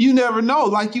you never know.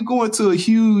 Like, you go into a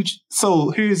huge. So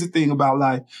here's the thing about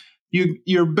life: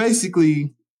 you're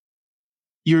basically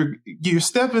you're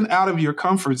stepping out of your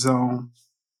comfort zone.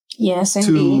 Yes, to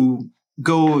indeed.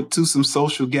 Go to some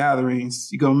social gatherings.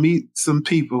 You're gonna meet some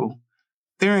people.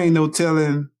 There ain't no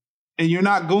telling, and you're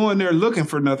not going there looking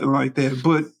for nothing like that.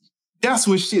 But that's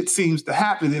when shit seems to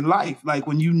happen in life. Like,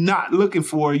 when you're not looking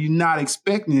for it, you're not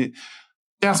expecting it.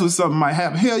 That's when something might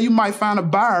happen. Hell, you might find a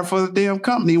buyer for the damn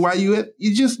company while you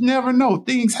just never know.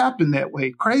 Things happen that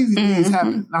way. Crazy things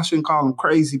happen. I shouldn't call them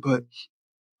crazy, but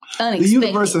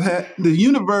unexpected. the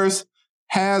universe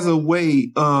has a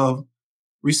way of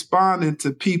responding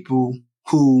to people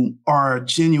who are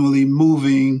genuinely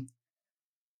moving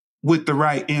with the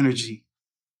right energy,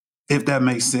 if that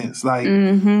makes sense. Like,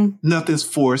 nothing's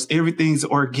forced. Everything's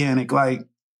organic. Like,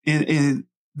 and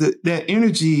that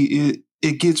energy,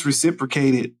 it gets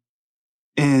reciprocated,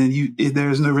 and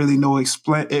there's really no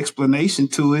explanation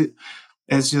to it.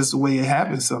 It's just the way it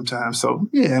happens sometimes. So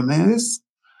yeah, man,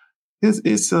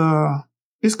 it's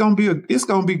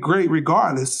gonna be great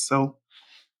regardless. So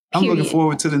I'm looking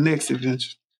forward to the next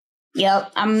adventure.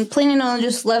 Yep, I'm planning on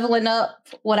just leveling up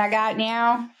what I got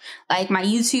now, like my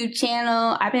YouTube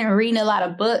channel. I've been reading a lot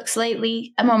of books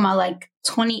lately. I'm on my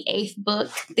 28th book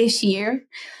this year.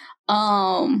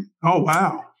 Oh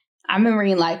wow. I've been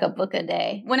reading a book a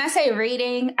day. When I say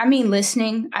reading, I mean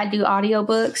listening. I do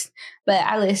audiobooks, but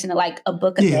I listen to a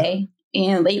book a day.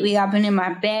 And lately I've been in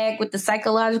my bag with the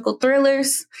psychological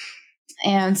thrillers.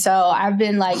 And so I've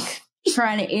been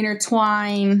trying to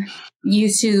intertwine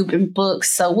YouTube and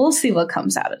books. So we'll see what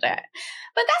comes out of that.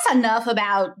 But that's enough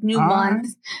about new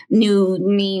month, new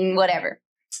mean, whatever.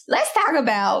 Let's talk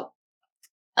about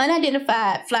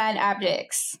unidentified flying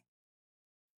objects.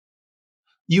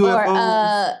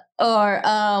 UFOs.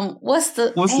 What's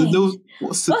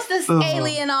this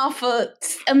alien off of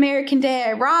American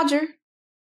Dad? Roger.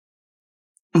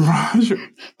 I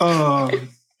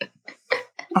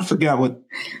forgot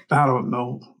I don't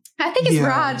know. I think it's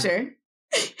Roger.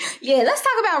 Yeah, let's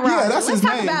talk about Roger. Yeah, that's his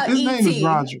name. About his E.T. name is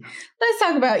Roger. Let's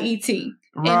talk about E.T.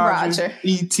 and Roger.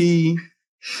 E.T.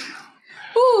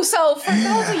 Ooh, so for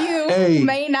those of you who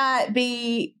may not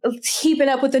be keeping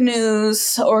up with the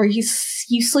news, or you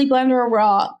sleep under a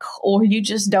rock, or you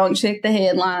just don't check the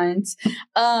headlines,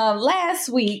 last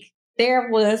week there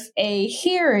was a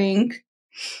hearing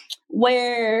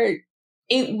where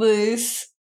it was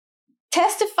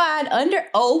testified under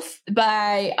oath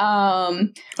by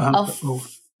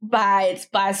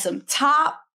by some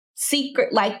top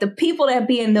secret, the people that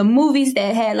be in the movies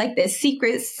that had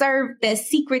that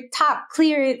secret top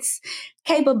clearance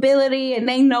capability, and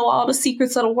they know all the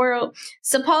secrets of the world.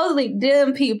 Supposedly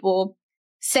them people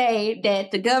say that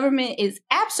the government is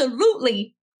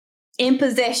absolutely in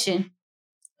possession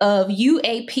of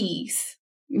UAPs.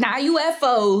 Not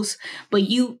UFOs, but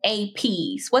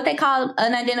UAPs. What they call them?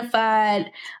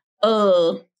 Unidentified,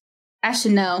 I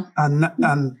should know.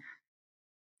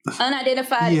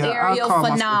 Unidentified aerial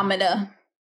phenomena.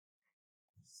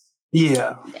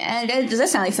 Yeah. And that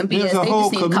sounds like some BS. They just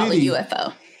need to call it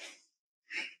UFO.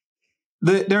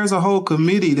 There's a whole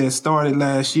committee that started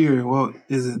last year. Well,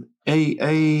 is it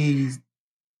AA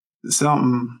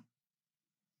something?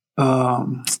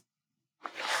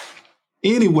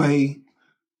 Anyway,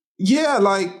 yeah,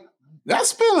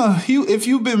 that's been a huge. If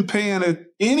you've been paying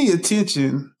any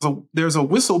attention, there's a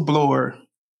whistleblower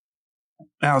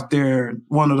out there,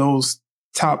 one of those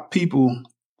top people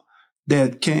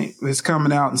that is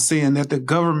coming out and saying that the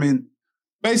government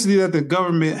basically that the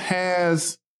government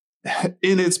has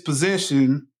in its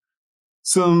possession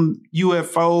some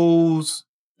UFOs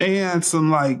and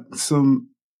some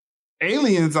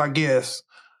aliens, I guess.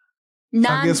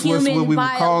 I guess what Non-human we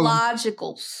would call them.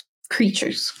 biologicals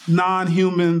creatures.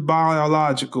 Non-human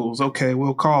biologicals. Okay,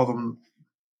 we'll call them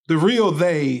the real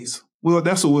theys. Well,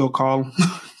 that's what we'll call them.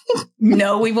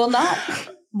 No, we will not.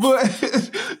 but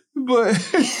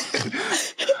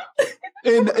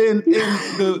and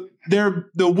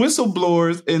the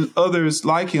whistleblowers and others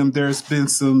like him. There's been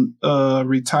some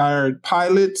retired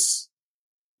pilots,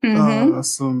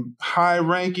 some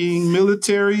high-ranking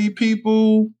military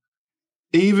people,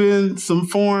 even some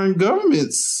foreign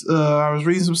governments. I was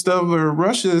reading some stuff where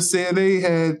Russia said they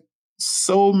had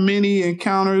so many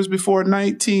encounters before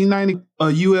 1990. A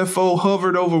UFO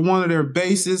hovered over one of their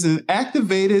bases and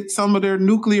activated some of their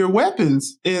nuclear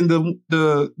weapons. And the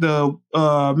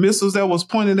missiles that was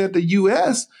pointed at the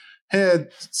U.S. had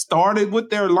started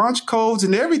with their launch codes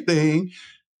and everything.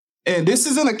 And this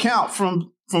is an account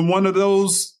from one of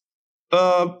those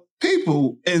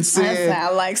people, and said that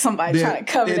sound like somebody trying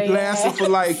to cover it lasted for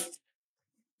like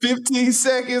 15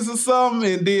 seconds or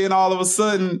something, and then all of a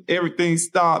sudden everything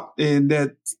stopped and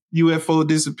that UFO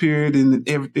disappeared and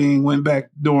everything went back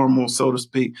normal, so to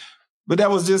speak. But that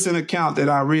was just an account that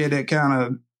I read that kind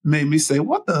of made me say,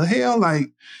 what the hell? Like,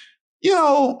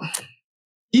 dealing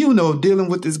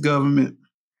with this government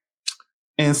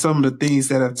and some of the things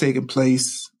that have taken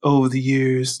place over the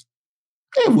years,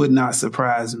 it would not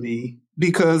surprise me.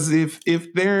 Because if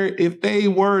they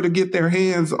were to get their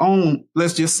hands on,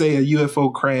 let's just say a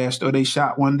UFO crashed or they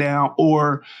shot one down,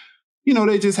 or,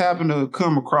 they just happen to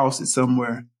come across it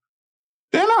somewhere,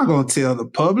 they're not going to tell the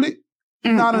public.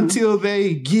 Not until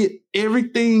they get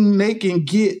everything they can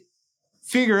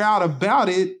figure out about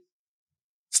it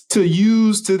to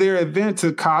use to their advantage,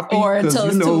 to copy. Or until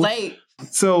it's too late.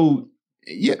 So,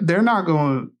 yeah, they're not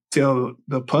going to tell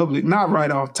the public, not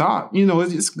right off top.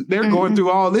 It's just, they're going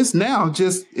through all this now,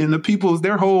 just in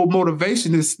their whole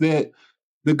motivation is that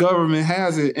the government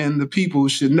has it and the people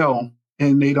should know.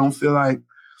 And they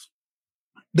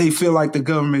feel like the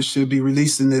government should be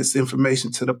releasing this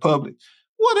information to the public.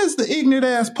 What is the ignorant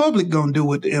ass public going to do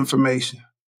with the information?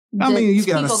 You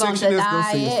got a section that's going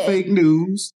to say it's fake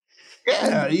news.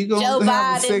 Yeah, you're going to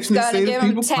have a section that says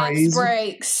people tax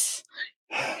breaks.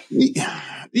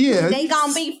 Yeah, they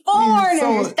gonna be foreigners.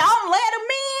 Don't let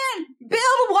them in. Build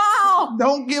a wall.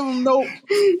 Don't give them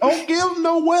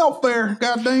no welfare.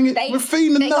 God dang it, we're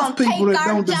feeding enough people that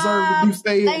don't deserve to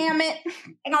be fed. Damn it,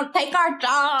 they're gonna take our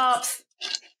jobs.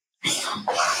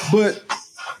 But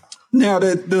now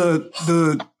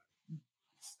that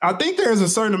I think there's a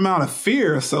certain amount of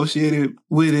fear associated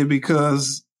with it,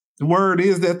 because the word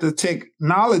is that the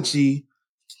technology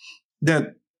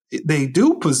that they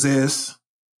do possess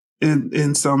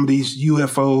in some of these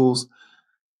UFOs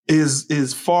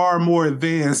is far more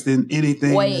advanced than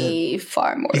anything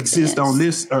far more exists on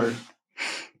this earth.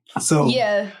 So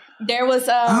yeah, there was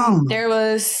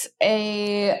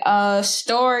a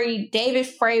story. David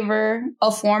Fravor,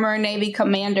 a former Navy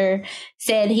commander,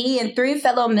 said he and 3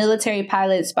 fellow military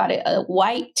pilots spotted a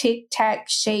white tic-tac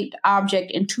shaped object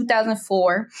in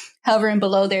 2004 hovering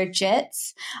below their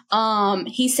jets.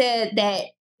 He said that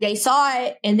they saw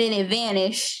it and then it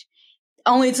vanished,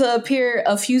 only to appear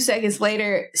a few seconds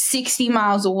later 60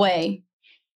 miles away.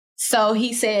 So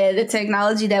he said the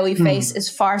technology that we face is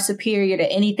far superior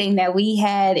to anything that we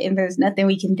had, and there's nothing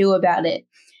we can do about it.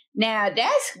 Now,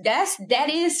 that's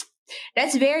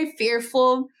very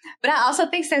fearful, but I also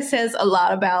think that says a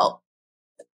lot about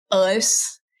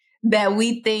us, that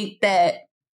we think that,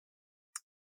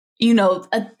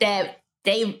 that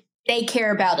they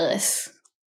care about us.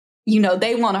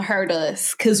 They want to hurt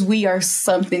us because we are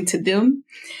something to them.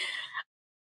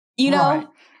 Right.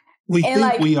 We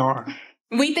think we are.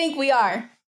 We think we are.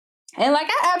 And I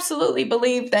absolutely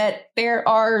believe that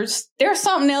there's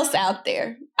something else out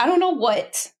there. I don't know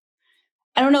what.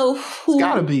 I don't know who. It's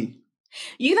gotta be.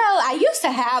 I used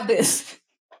to have this.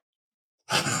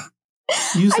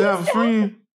 You used to have a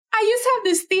friend? I used to have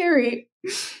this theory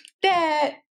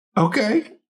that.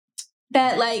 Okay.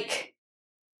 That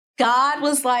God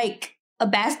was like a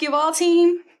basketball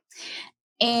team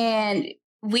and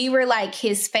we were like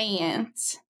his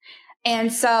fans.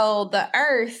 And so the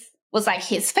earth was like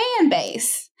his fan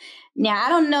base. Now, I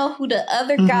don't know who the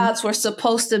other gods were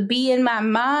supposed to be in my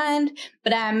mind,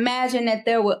 but I imagine that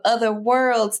there were other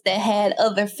worlds that had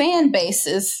other fan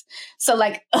bases. So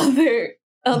other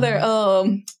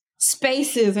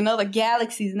spaces and other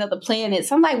galaxies and other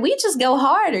planets. I'm like, we just go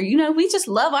harder. We just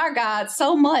love our God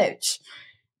so much.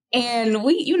 And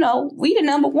we the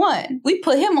number one. We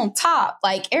put him on top.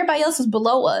 Like everybody else is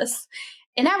below us.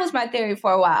 And that was my theory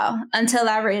for a while until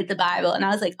I read the Bible. And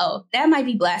I was like, oh, that might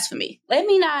be blasphemy. Let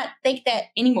me not think that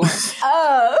anymore.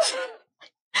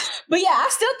 But yeah, I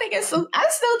still think it's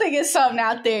something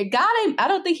out there. I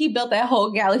don't think he built that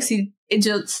whole galaxy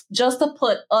just to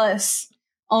put us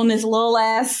on this little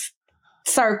ass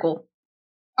circle.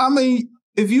 I mean,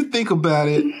 if you think about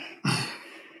it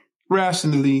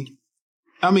rationally,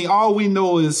 I mean, all we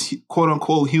know is quote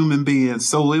unquote human beings.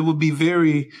 So it would be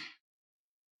very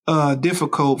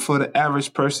difficult for the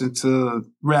average person to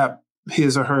wrap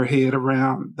his or her head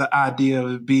around the idea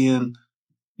of it being,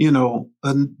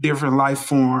 a different life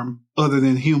form other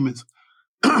than humans.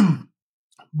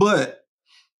 But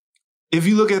if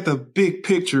you look at the big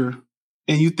picture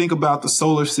and you think about the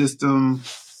solar system,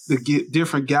 the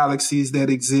different galaxies that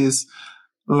exist,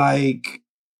 like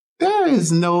there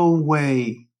is no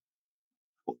way.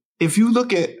 If you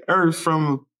look at Earth from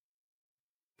a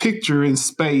picture in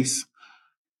space,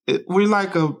 we're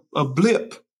like a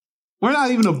blip. We're not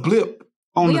even a blip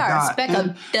on the dot. We are a speck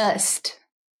of dust.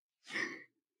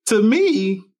 To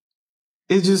me,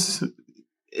 it just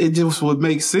would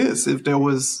make sense if there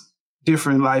was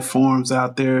different life forms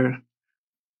out there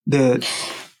that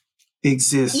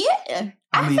exist. Yeah.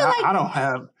 I mean, I don't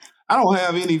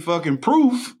have any fucking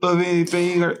proof of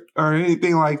anything or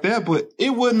anything like that, but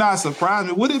it would not surprise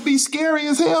me. Would it be scary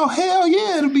as hell? Hell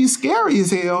yeah, it'd be scary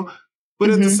as hell. But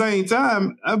at the same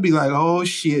time, I'd be like, oh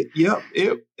shit, yep,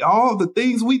 all the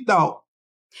things we thought.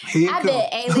 I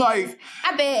bet aliens,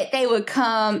 I bet they would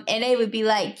come and they would be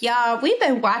like, y'all, we've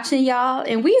been watching y'all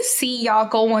and we see y'all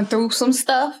going through some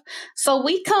stuff. So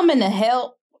we coming to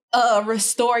help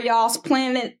restore y'all's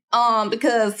planet.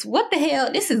 Because what the hell?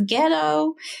 This is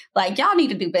ghetto. Like, y'all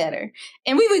need to do better.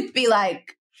 And we would be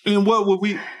like, and what would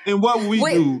we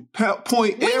do?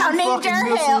 Point every fucking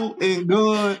missile and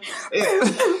gun.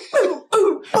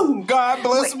 God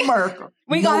bless America.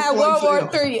 We gonna have World War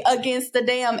III against the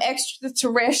damn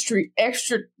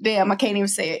I can't even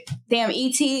say it. Damn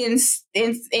E.T.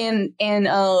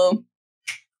 and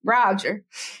Roger.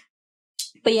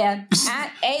 But yeah,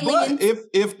 aliens. But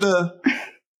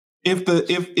if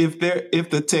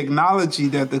the technology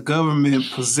that the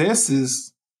government possesses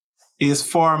is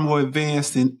far more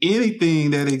advanced than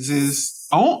anything that exists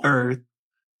on Earth,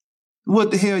 what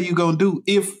the hell are you gonna do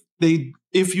if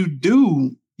you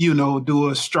do, do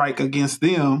a strike against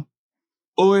them,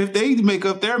 or if they make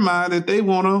up their mind that they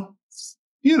want to,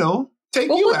 take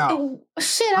you out?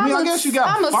 Shit, I guess you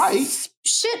got to fight.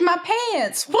 Shit my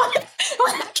pants. What?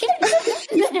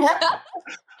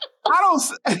 I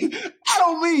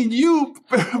don't mean you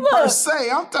per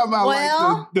se. I'm talking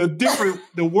about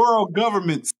the world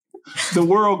governments. The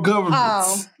world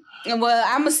governments. Oh, well,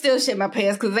 I'm gonna still shit my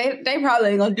pants because they probably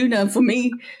ain't gonna do nothing for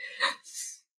me.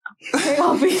 They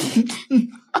gonna be. And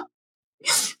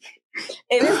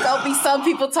it's gonna be some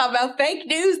people talking about fake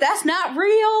news. That's not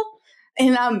real.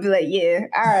 And I'm be like, yeah,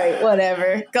 all right,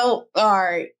 whatever. Go, all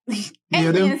right.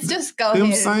 Aliens, just go ahead.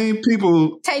 Them same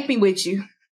people. Take me with you.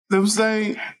 Them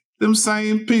same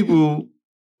people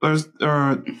are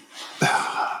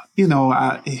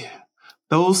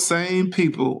those same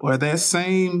people or that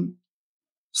same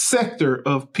sector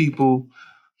of people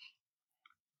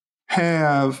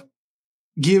have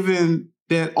given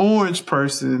that orange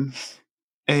person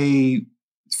a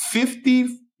 50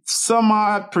 some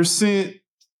odd percent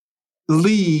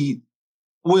lead.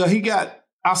 Well,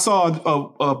 I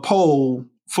saw a poll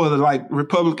for the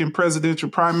Republican presidential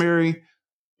primary.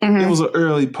 Mm-hmm. It was an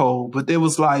early poll, but it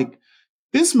was like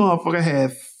this motherfucker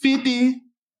had 57%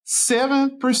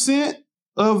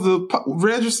 of the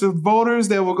registered voters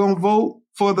that were going to vote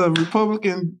for the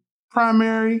Republican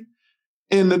primary.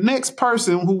 And the next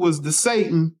person, who was the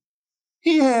Satan,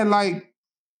 he had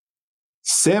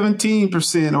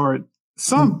 17% or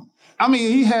some. I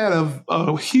mean, he had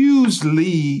a huge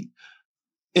lead.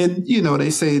 And, they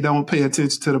say don't pay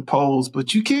attention to the polls,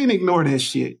 but you can't ignore that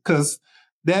shit because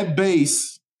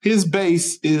his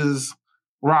base is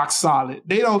rock solid.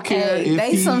 They don't care if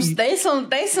they some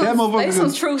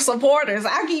true supporters.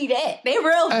 I give you that. They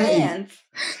real fans.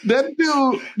 That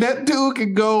dude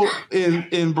could go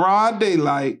in broad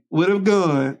daylight with a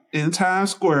gun in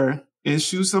Times Square and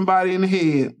shoot somebody in the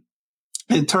head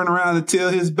and turn around and tell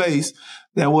his base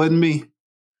that wasn't me.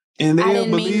 And they'll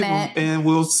believe him and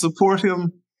will support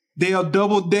him. They'll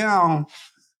double down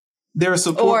their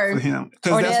support for him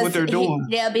because that's what they're doing.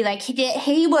 They'll be like,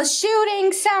 he was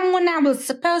shooting someone that was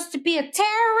supposed to be a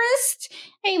terrorist.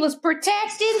 He was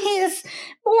protecting his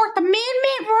Fourth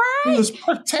Amendment right. He was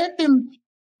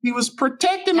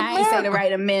protecting I ain't say the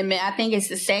right amendment. I think it's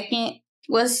the second.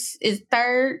 is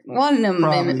third. One of them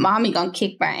Probably. mommy gonna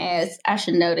kick my ass. I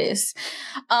should know this.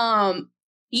 That's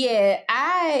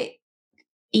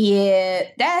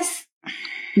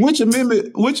Which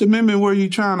amendment were you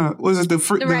trying to? Was it the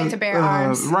right to bear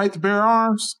arms? Right to bear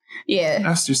arms? Yeah,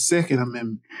 that's the Second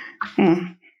Amendment.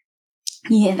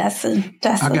 Yeah, that's a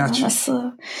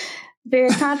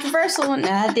very controversial one.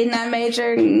 I did not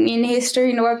major in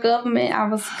history nor government. I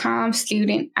was a comm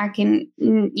student.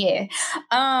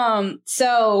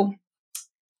 So,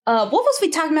 what was we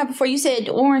talking about before? You said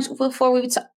orange. Before we were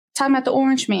talking about the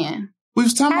orange man. We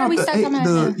was talking about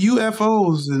the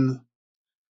UFOs, and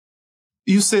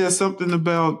you said something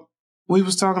about. We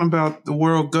was talking about the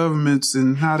world governments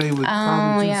and how they would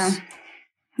probably just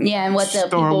and what the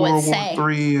people would say.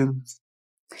 War III and.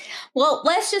 Well,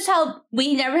 let's just hope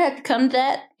we never have to come to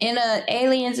that. And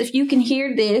aliens, if you can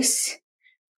hear this,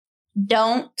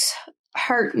 don't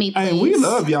hurt me, please. Hey, we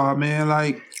love y'all, man.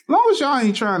 Like, as long as y'all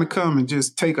ain't trying to come and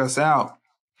just take us out.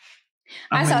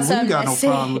 I mean, we ain't got no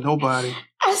problem with nobody.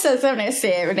 I saw something that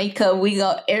said when they come,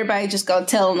 everybody just gonna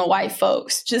tell them the white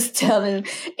folks, just tell them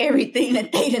everything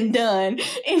that they done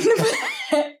in the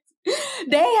past.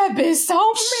 They have been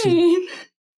so mean.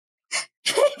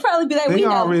 They probably be like, they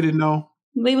already know.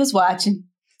 We was watching.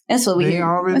 That's what we here.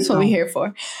 That's what we're here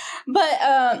for.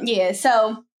 But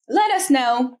so let us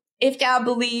know if y'all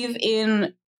believe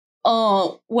in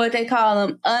what they call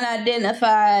them,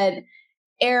 unidentified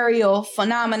aerial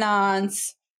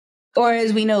phenomenons, or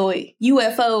as we know it,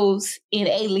 UFOs and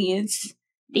aliens.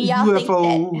 Do y'all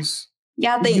UFOs,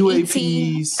 think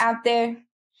UAPs ET out there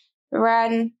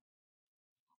riding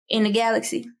in the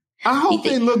galaxy? I hope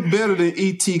they look better than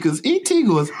E.T. because E.T.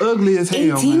 was ugly as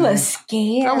hell. E.T. was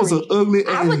scary. That was an ugly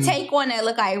alien. I would take one that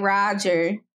looked like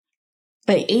Roger,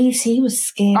 but E.T. was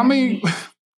scary. I mean,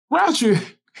 Roger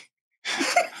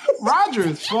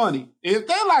is funny. If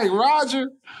they like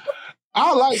Roger,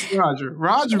 I like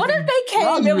Roger. What if they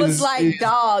came and was like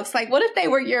dogs? Like, what if they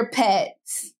were your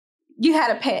pets? You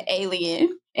had a pet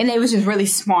alien, and they was just really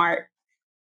smart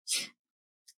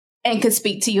and could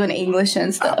speak to you in English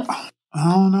and stuff. I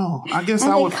don't know. I guess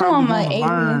I would probably want to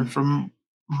learn from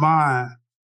mine.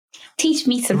 Teach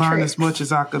me some tricks. Learn as much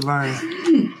as I could learn.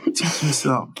 Teach me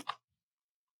something.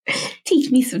 Teach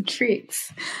me some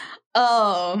tricks.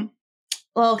 Well,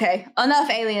 okay. Enough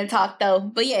alien talk, though.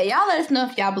 But yeah, y'all let us know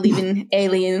if y'all believe in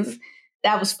aliens.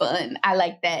 That was fun. I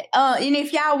like that. And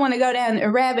if y'all want to go down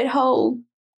a rabbit hole,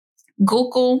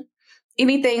 Google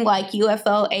anything like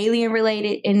UFO, alien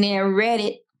related, and then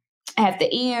Reddit at the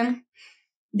end.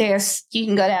 You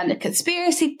can go down the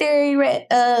conspiracy theory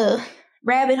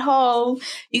rabbit hole.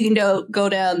 You can go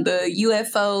down the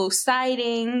UFO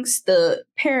sightings, the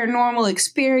paranormal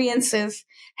experiences.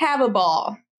 Have a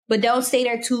ball, but don't stay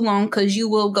there too long because you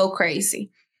will go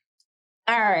crazy.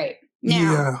 All right.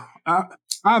 Now, yeah,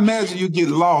 I imagine you get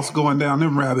lost going down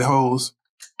them rabbit holes.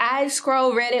 I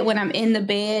scroll Reddit when I'm in the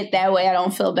bed. That way I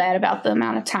don't feel bad about the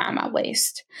amount of time I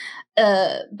waste.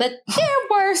 But there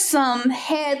were some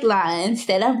headlines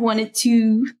that I wanted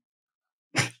to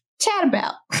chat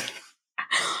about.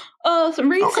 Some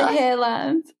recent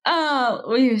headlines.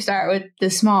 We can start with the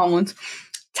small ones.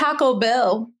 Taco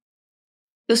Bell.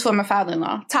 This is for my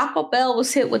father-in-law. Taco Bell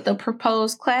was hit with a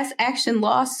proposed class action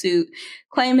lawsuit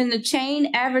claiming the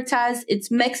chain advertised its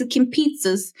Mexican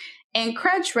pizzas and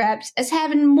crunch wraps as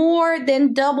having more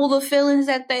than double the fillings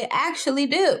that they actually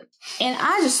do. And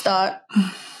I just thought,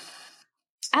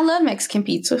 I love Mexican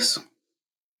pizzas.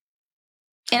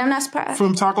 And I'm not surprised.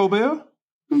 From Taco Bell?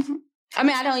 Mm-hmm. I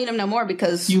mean, I don't eat them no more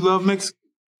because... You love Mexican?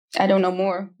 I don't know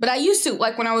more. But I used to.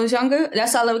 Like when I was younger,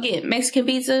 that's all I would get. Mexican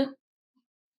pizza.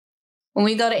 When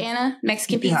we go to Anna,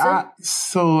 Mexican pizza. Yeah,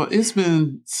 so it's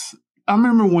been... I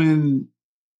remember when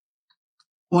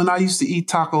I used to eat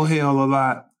Taco Hell a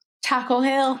lot. Taco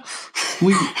Hell?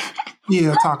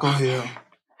 Taco Hell.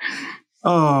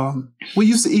 We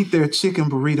used to eat their chicken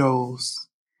burritos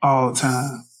all the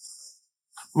time.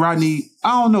 Rodney,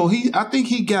 I don't know. I think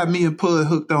he got me and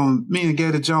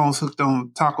Gator Jones hooked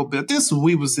on Taco Bell. This when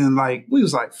we was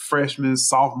like freshmen,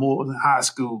 sophomores in high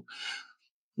school.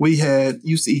 We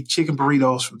used to eat chicken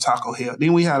burritos from Taco Hell.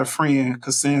 Then we had a friend,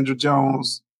 Cassandra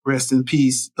Jones, rest in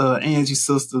peace, Angie's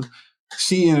sister.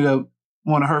 She ended up,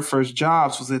 one of her first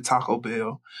jobs was at Taco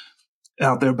Bell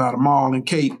out there by the mall in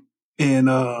Cape. And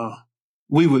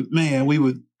we would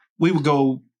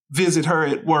go visit her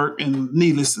at work, and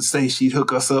needless to say, she'd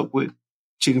hook us up with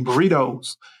chicken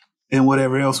burritos and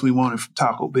whatever else we wanted from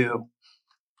Taco Bell.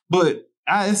 But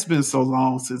it's been so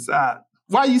long since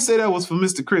why you say that was for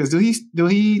Mr. Chris? Do he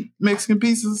eat Mexican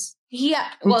pizzas? Yeah,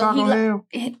 From well, Taco Hell?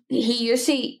 he used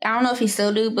to eat, I don't know if he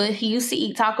still do, but he used to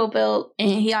eat Taco Bell,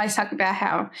 and he always talked about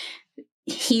how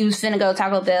he was finna go to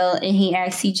Taco Bell, and he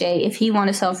asked CJ if he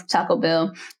wanted something from Taco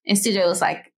Bell, and CJ was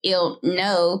like, "Ew,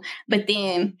 no." But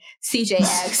then CJ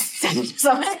asked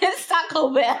some of his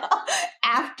Taco Bell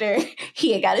after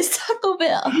he had got his Taco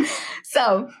Bell.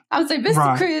 So I was like,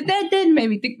 Mr. Cruz, that didn't make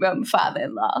me think about my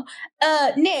father-in-law.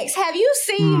 Next, have you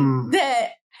seen that?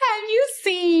 Have you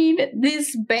seen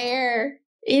this bear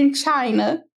in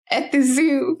China at the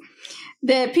zoo?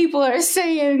 That people are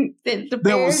saying that the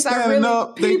bears are really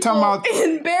up. They talking about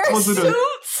in bear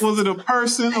suits. Was it a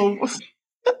person or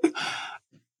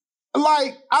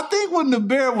like? I think when the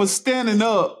bear was standing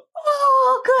up,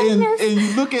 oh goodness, and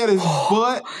you look at his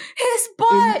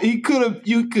butt, he could have.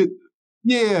 You could,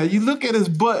 yeah. You look at his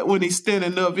butt when he's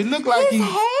standing up. It looked like he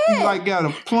like got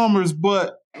a plumber's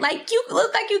butt. Like you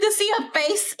look like you could see a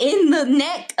face in the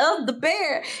neck of the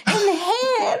bear, and the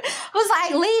head was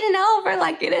like leaning over,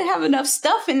 like it didn't have enough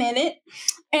stuffing in it.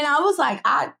 And I was like,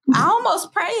 I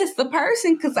almost pray it's the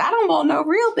person because I don't want no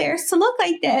real bears to look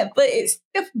like that. But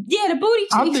the booty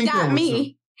cheeks got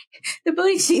me. The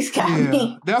booty cheeks got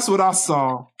me. That's what I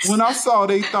saw. When I saw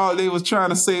they thought they was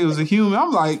trying to say it was a human,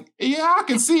 I'm like, yeah, I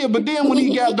can see it. But then when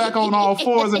he got back on all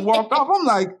fours and walked off, I'm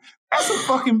like, that's a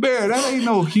fucking bear. That ain't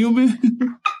no human.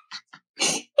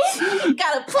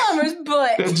 Got a plumber's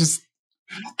butt. That just,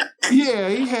 yeah,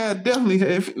 he had definitely,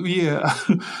 yeah.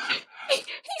 He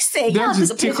said, y'all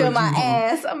took a picture of my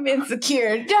ass. I'm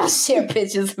insecure. Don't share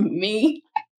pictures of me.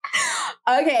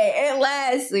 Okay, and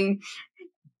lastly,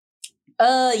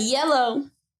 Yellow,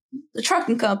 the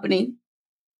trucking company,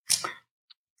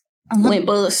 went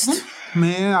bust.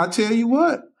 Man, I tell you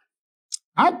what,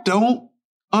 I don't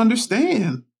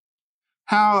understand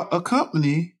how a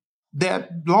company that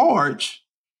large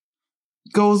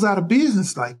goes out of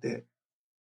business like that.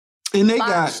 And they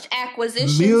got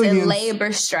acquisitions millions. And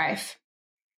labor strife.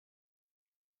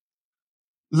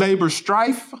 Labor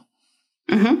strife?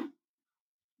 Mm-hmm.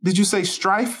 Did you say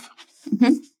strife?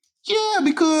 Mm-hmm. Yeah,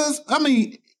 because, I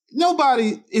mean,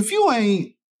 nobody, if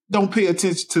you don't pay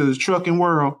attention to the trucking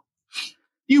world,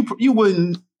 you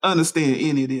wouldn't understand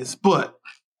any of this. But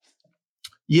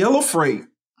Yellow Freight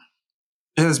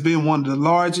has been one of the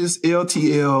largest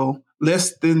LTL,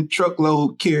 less than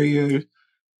truckload carrier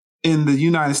in the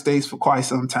United States for quite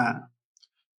some time.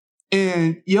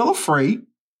 And Yellow Freight,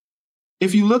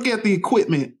 if you look at the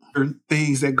equipment or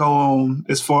things that go on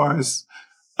as far as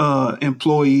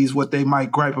employees, what they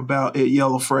might gripe about at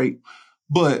Yellow Freight,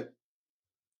 but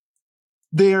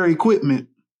their equipment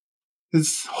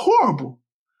is horrible.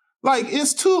 Like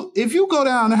if you go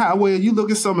down the highway and you look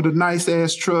at some of the nice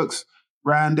ass trucks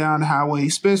riding down the highway,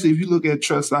 especially if you look at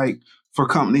trucks like for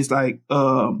companies like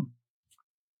Old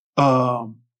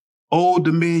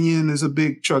Dominion is a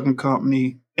big trucking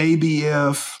company,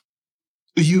 ABF,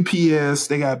 UPS,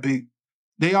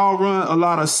 they all run a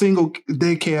lot of single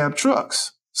day cab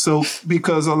trucks. So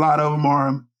because a lot of them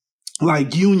are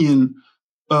like union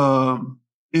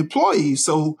employees.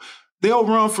 So they'll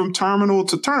run from terminal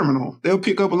to terminal. They'll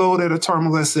pick up a load at a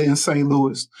terminal, let's say in St.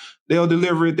 Louis. They'll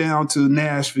deliver it down to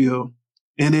Nashville,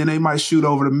 and then they might shoot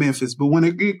over to Memphis. But when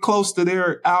they get close to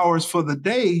their hours for the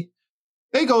day,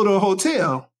 they go to a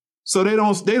hotel. So they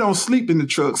don't sleep in the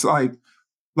trucks like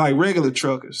regular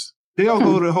truckers. They'll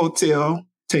go to the hotel,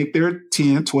 take their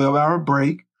 10, 12-hour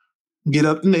break, get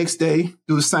up the next day,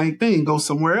 do the same thing, go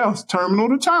somewhere else, terminal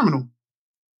to terminal.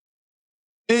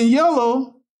 In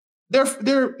Yellow,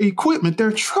 their equipment,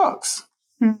 their trucks,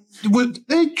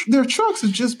 their trucks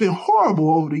have just been horrible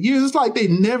over the years. It's like they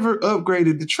never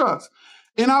upgraded the trucks.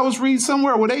 And I was reading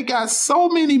somewhere where they got so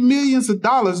many millions of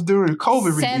dollars during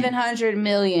COVID. $700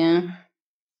 million.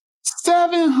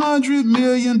 $700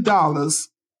 million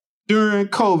during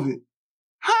COVID.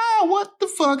 What the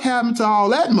fuck happened to all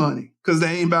that money? Because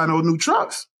they ain't buy no new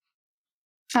trucks.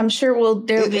 I'm sure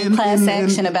there'll be a class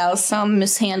action about some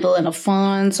mishandling of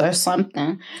funds or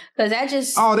something. Because there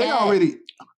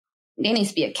needs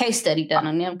to be a case study done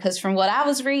on them. Because from what I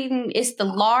was reading, it's the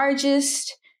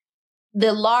largest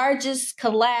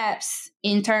collapse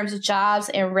in terms of jobs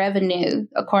and revenue,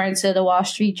 according to the Wall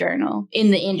Street Journal,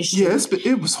 in the industry. Yeah,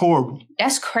 it was horrible.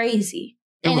 That's crazy.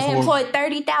 And they employed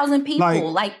 30,000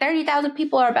 people. Like 30,000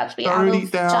 people are about to be out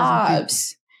of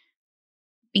jobs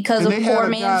because of poor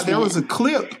management. There was a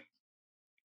clip.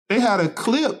 They had a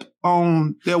clip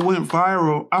that went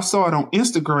viral. I saw it on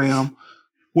Instagram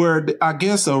where I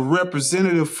guess a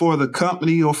representative for the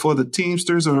company or for the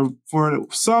Teamsters or for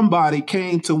somebody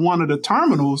came to one of the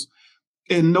terminals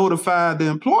and notified the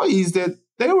employees that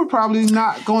they were probably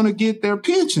not going to get their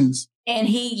pensions. And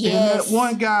that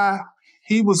one guy,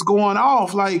 he was going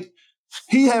off. Like,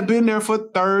 he had been there for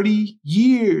 30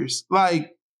 years.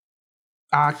 Like,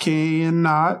 I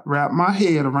cannot wrap my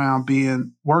head around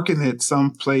working at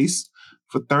some place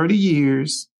for 30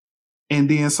 years and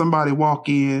then somebody walk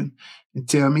in and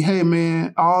tell me, hey,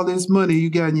 man, all this money you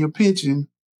got in your pension,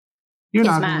 you're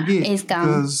not going to get It's gone.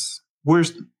 because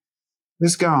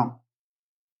it's gone.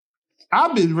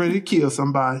 I've been ready to kill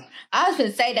somebody. I was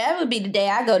going to say that would be the day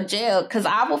I go to jail because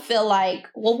I will feel like,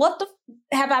 well, what the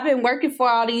have I been working for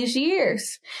all these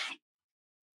years?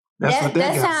 That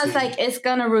sounds like it's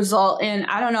going to result in,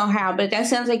 I don't know how, but that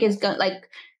sounds like it's going to, like,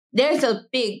 there's a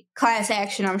big class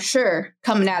action, I'm sure,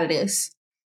 coming out of this.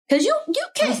 Because you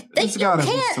can't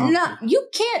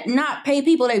not pay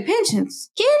people their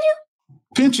pensions, can you?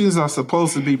 Pensions are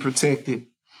supposed to be protected,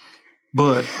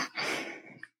 but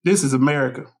this is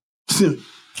America.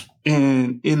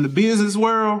 And in the business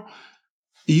world,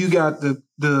 you got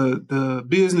the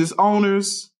business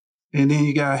owners, and then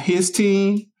you got his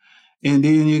team, and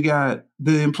then you got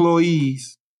the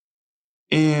employees.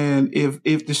 And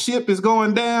if the ship is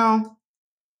going down,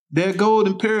 that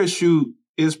golden parachute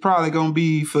is probably going to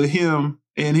be for him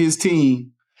and his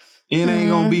team. It ain't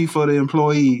going to be for the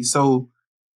employees. So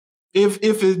if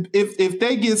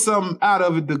they get something out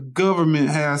of it, the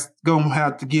government going to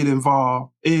have to get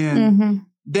involved. And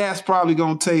that's probably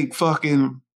going to take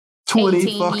fucking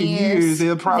 20 fucking years.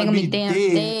 They'll probably be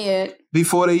dead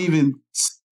before they even,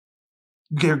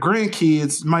 their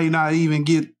grandkids might not even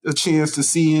get a chance to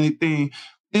see anything.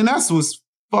 And that's what's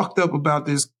fucked up about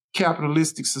this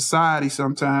capitalistic society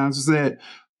sometimes, is that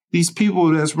these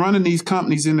people that's running these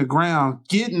companies in the ground,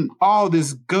 getting all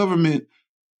this government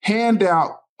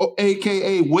handout,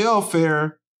 aka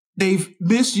welfare, they've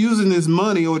misusing this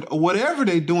money or whatever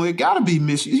they're doing. It got to be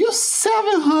misused. You're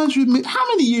 700. How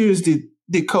many years did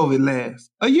COVID last?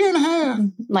 A year and a half?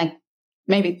 Like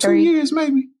maybe 3 years,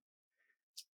 maybe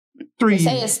 3 years. They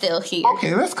say it's still here.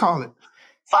 Okay, let's call it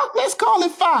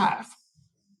 5.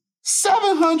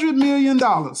 $700 million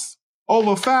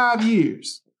over 5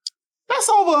 years. That's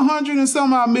over $100 and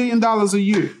some odd million a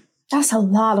year. That's a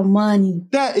lot of money.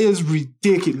 That is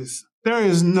ridiculous. There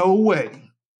is no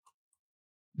way.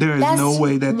 That's no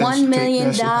way that $1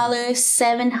 million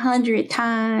 700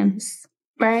 times,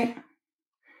 right?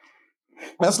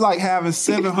 That's like having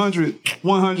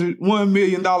 1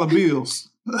 million dollar bills.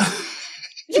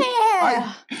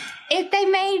 Yeah. If they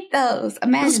made those,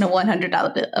 imagine a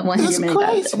 $100 bill, a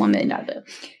 $100 million bill.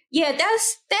 Yeah,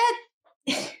 that's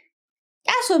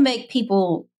what make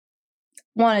people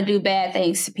want to do bad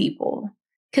things to people.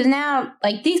 Because now,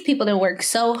 like, these people that work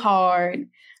so hard,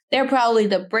 they're probably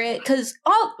the bread. Because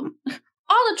all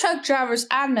the truck drivers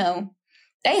I know,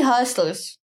 they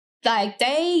hustlers. Like,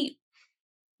 they,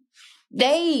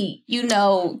 you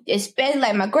know, especially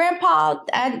like my grandpa,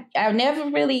 I never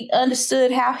really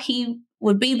understood how he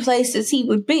would be places he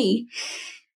would be.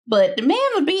 But the man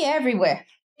would be everywhere.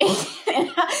 and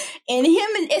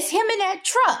it's him in that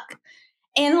truck.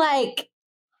 And like,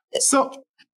 so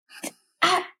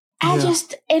I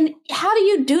just, and how do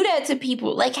you do that to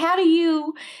people? Like, how do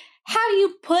you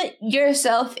put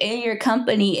yourself and your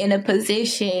company in a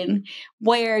position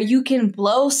where you can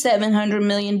blow $700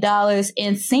 million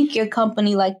and sink your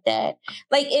company like that?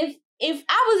 Like, if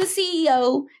I was a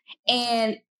CEO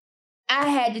and I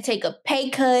had to take a pay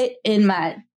cut and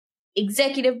my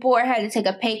executive board had to take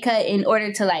a pay cut in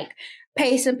order to like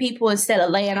pay some people instead of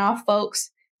laying off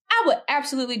folks, I would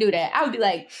absolutely do that. I would be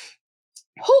like,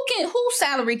 whose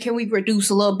salary can we reduce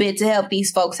a little bit to help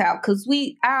these folks out? Because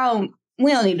we don't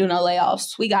need to do no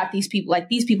layoffs. We got these people. Like,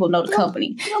 these people know the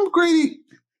company. I'm greedy.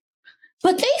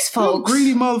 But these folks,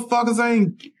 greedy motherfuckers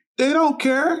they don't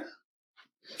care.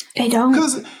 They don't.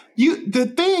 Because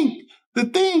the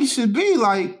thing should be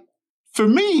like, for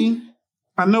me,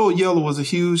 I know Yellow was a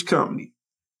huge company,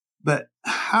 but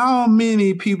how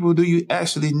many people do you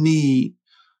actually need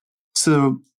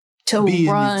to be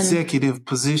in executive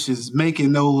positions,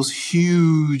 making those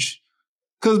huge?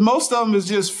 Because most of them is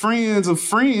just friends of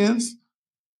friends.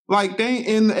 Like, they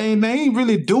ain't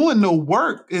really doing no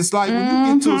work. It's like when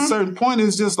you get to a certain point,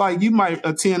 it's just like you might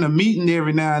attend a meeting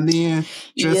every now and then,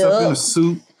 dress up in a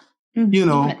suit. You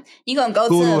know, you're gonna go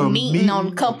to a meeting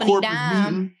on company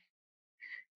dime. Meeting.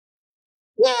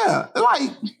 Yeah, like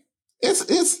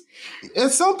it's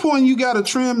at some point you got to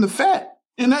trim the fat,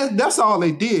 and that's all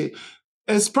they did.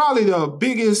 It's probably the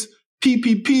biggest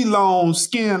PPP loan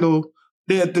scandal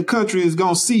that the country is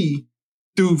gonna see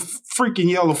through freaking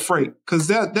Yellow Freight, because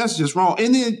that's just wrong.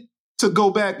 And then to go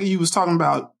back, you was talking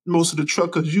about most of the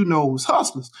truckers was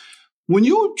hustlers. When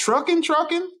you trucking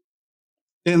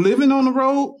and living on the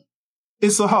road,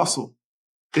 it's a hustle.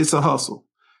 It's a hustle.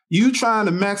 You trying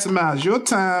to maximize your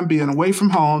time being away from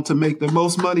home to make the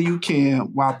most money you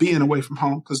can while being away from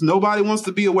home, because nobody wants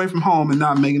to be away from home and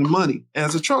not making the money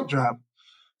as a truck driver.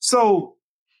 So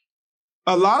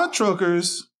a lot of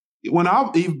truckers,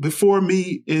 before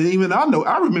me, and even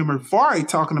I remember Fari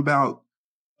talking about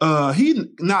he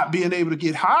not being able to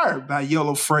get hired by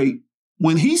Yellow Freight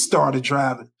when he started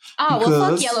driving. Oh,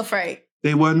 well, fuck Yellow Freight.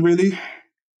 They wasn't really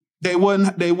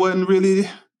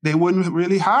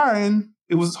hiring.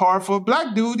 It was hard for a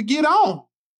black dude to get on.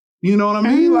 You know what I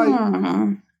mean? Like,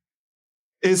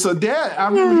 and so that, I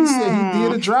remember he said he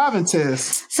did a driving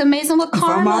test. It's amazing what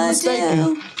karma if I'm not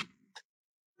mistaken.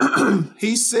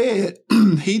 He said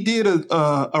he did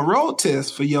a road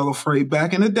test for Yellow Freight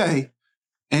back in the day.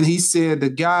 And he said the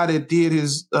guy that did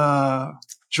his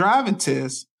driving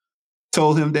test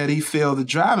told him that he failed the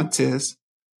driving test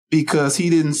because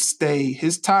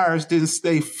his tires didn't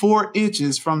stay 4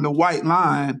 inches from the white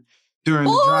line during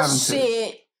the driving test.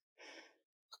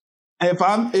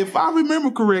 If I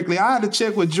remember correctly, I had to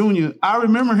check with Junior. I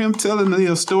remember him telling me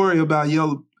a story about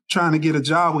trying to get a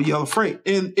job with Yellow Freight.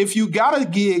 And if you got a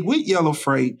gig with Yellow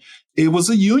Freight, it was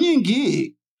a union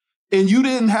gig, and you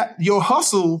didn't have your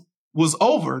hustle was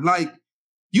over. Like,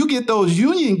 you get those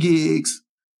union gigs,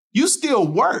 you still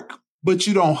work, but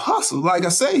you don't hustle. Like I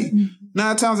say,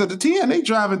 9 times out of 10, they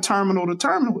driving terminal to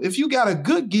terminal. If you got a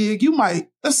good gig,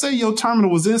 let's say your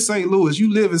terminal was in St. Louis,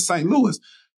 you live in St. Louis.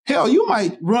 Hell, you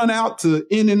might run out to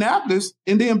Indianapolis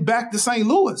and then back to St.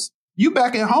 Louis. You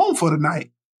back at home for the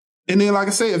night. And then, like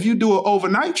I say, if you do an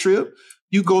overnight trip,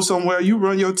 you go somewhere, you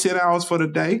run your 10 hours for the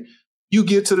day, you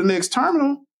get to the next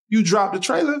terminal, you drop the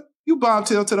trailer, you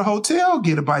bobtail to the hotel,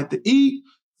 get a bite to eat,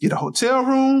 get a hotel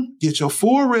room, get your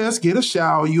full rest, get a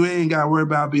shower. You ain't got to worry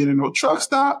about being in no truck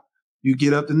stop. You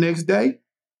get up the next day,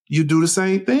 you do the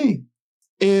same thing.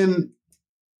 And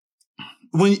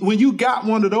when you got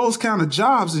one of those kind of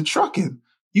jobs in trucking,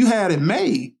 you had it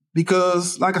made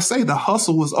because, like I say, the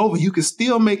hustle was over. You could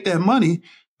still make that money,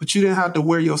 but you didn't have to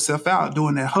wear yourself out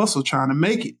doing that hustle trying to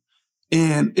make it.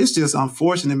 And it's just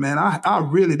unfortunate, man.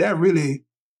 That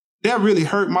really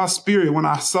hurt my spirit when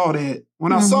I saw that.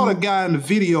 When I saw the guy in the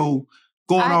video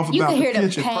going off about the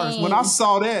pension first. When I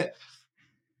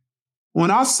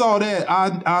saw that,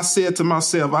 I said to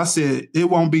myself, I said, it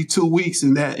won't be 2 weeks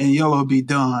and Yellow will be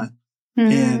done.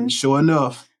 And sure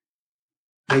enough,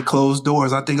 they closed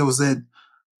doors. I think it was at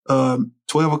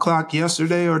 12 o'clock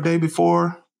yesterday or day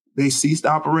before, they ceased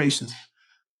operations.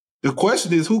 The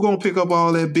question is, who gonna pick up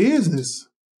all that business?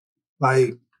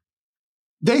 Like,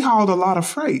 they hauled a lot of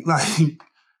freight. Like,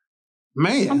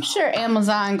 man. I'm sure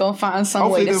Amazon gonna find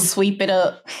some way to sweep it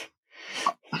up.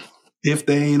 If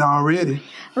they ain't already.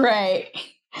 Right.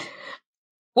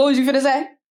 What was you finna say?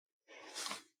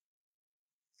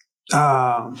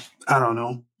 I don't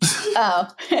know. Oh.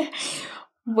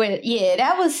 Well, yeah,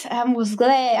 I was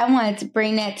glad. I wanted to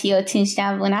bring that to your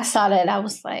attention. When I saw that, I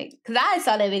was like, because I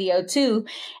saw that video too,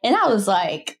 and I was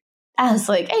like, he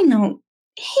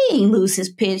ain't lose his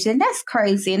pension. That's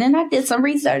crazy. And then I did some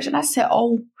research, and I said,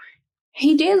 oh,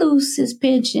 he did lose his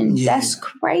pension. Yeah. That's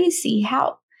crazy.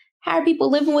 How are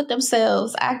people living with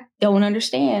themselves? I don't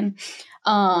understand.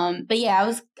 But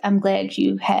yeah, I'm glad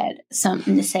you had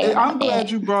something to say. I'm glad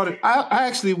you brought it. I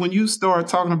actually, when you started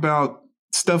talking about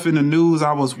stuff in the news,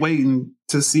 I was waiting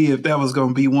to see if that was going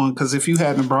to be one. Because if you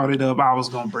hadn't brought it up, I was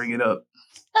going to bring it up.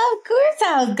 Of course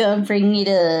I was going to bring it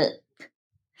up.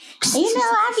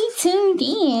 I be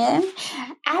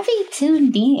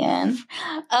tuned in.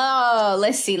 Oh,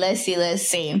 let's see.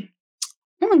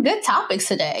 Good topics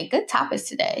today.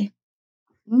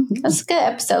 Mm-hmm. That's a good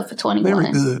episode for 21.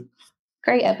 Very good.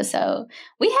 Great episode.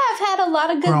 We have had a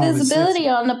lot of good visibility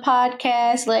on the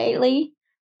podcast lately.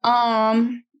 Not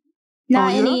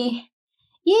many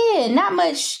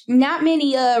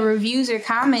reviews or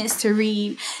comments to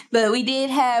read, but we did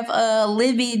have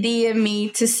Libby DM me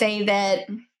to say that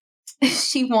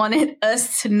she wanted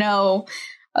us to know,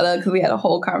 because we had a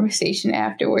whole conversation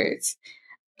afterwards.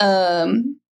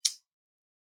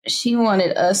 She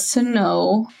wanted us to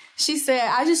know. She said,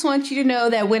 I just want you to know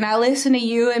that when I listen to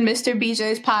you and Mr.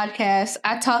 BJ's podcast,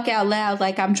 I talk out loud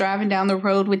like I'm driving down the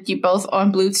road with you both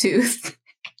on Bluetooth.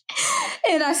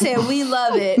 And I said, we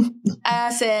love it.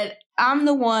 I said, I'm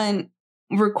the one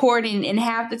recording, and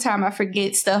half the time I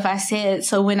forget stuff I said.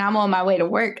 So when I'm on my way to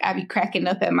work, I be cracking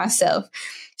up at myself.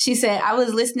 She said, I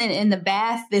was listening in the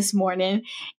bath this morning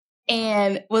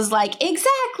and was like,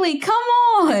 exactly, come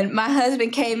on. My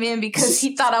husband came in because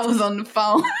he thought I was on the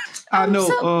phone. I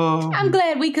know. I'm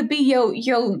glad we could be your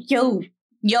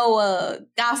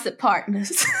gossip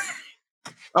partners.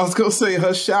 I was going to say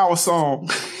her shower song.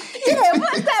 Yeah,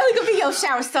 what's that? We could be your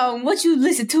shower song. What you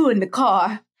listen to in the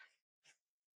car?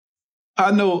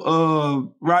 I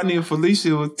know Rodney and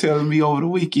Felicia was telling me over the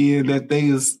weekend that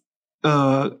they was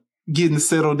getting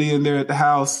settled in there at the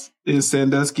house in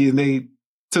Sandusky, and they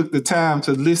took the time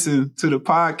to listen to the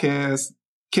podcast,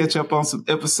 catch up on some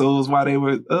episodes while they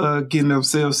were getting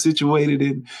themselves situated.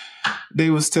 And they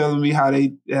was telling me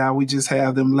how we just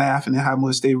have them laughing and how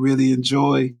much they really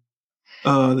enjoy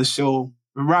the show.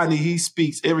 Rodney, he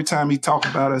speaks every time he talks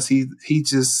about us. He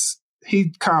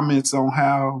comments on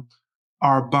how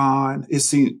our bond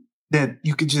is that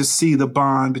you could just see the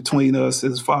bond between us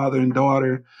as father and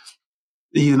daughter.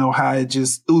 You know how it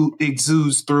just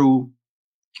exudes through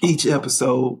each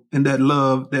episode, and that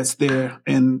love that's there,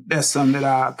 and that's something that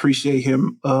I appreciate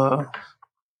him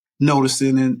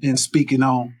noticing and speaking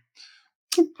on.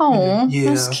 Oh,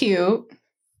 yeah. That's cute.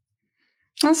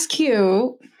 That's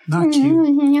cute. Not cute.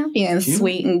 Y'all being cute.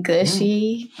 Sweet and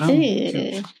gushy.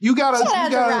 Yeah. We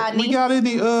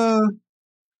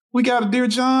got a Dear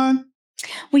John?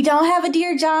 We don't have a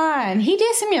Dear John. He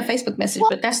did send me a Facebook message,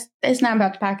 but that's not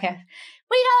about the podcast.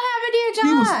 We don't have a Dear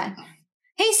John.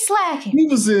 He's slacking.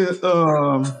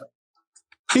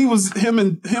 Him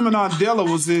and Aunt Della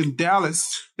was in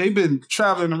Dallas. They've been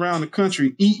traveling around the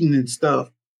country eating and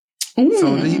stuff.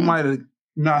 So he might have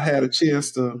not had a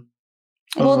chance to.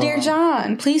 Well, Dear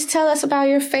John, please tell us about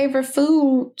your favorite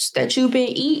foods that you've been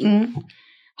eating.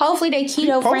 Hopefully they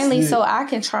keto friendly so I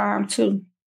can try them too.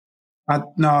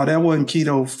 No, that wasn't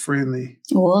keto friendly.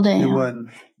 Well, damn. It wasn't.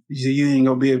 You ain't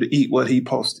going to be able to eat what he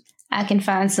posted. I can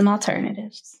find some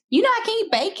alternatives. You know I can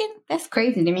eat bacon? That's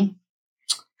crazy to me.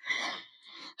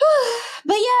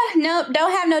 But yeah, no,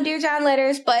 don't have no Dear John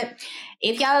letters. But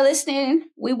if y'all are listening,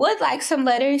 we would like some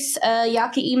letters. Y'all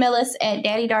can email us at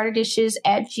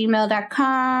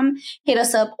daddydaughterDishes@gmail.com. Hit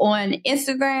us up on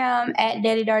Instagram at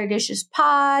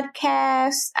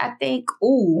daddydaughterDishesPodcast, I think.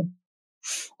 Ooh.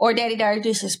 Or Daddy Daughter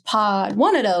Dishes Pod.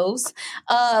 One of those.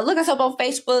 Look us up on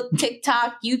Facebook,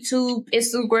 TikTok, YouTube,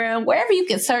 Instagram, wherever you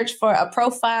can search for a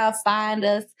profile, find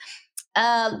us.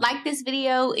 Like this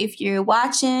video if you're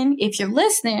watching. If you're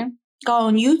listening, go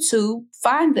on YouTube,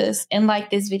 find us, and like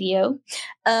this video.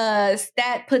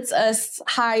 That puts us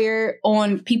higher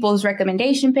on people's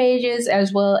recommendation pages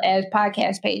as well as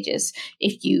podcast pages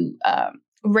if you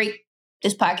rate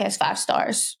this podcast 5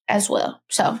 stars as well.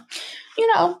 So,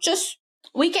 just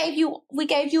we gave you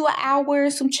an hour,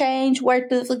 some change worth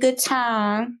of a good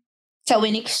time. So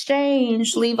in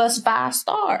exchange, leave us 5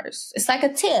 stars. It's like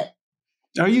a tip.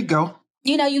 There you go.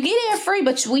 You get in free,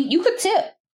 but you could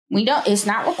tip. We don't. It's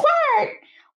not required,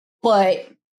 but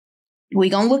we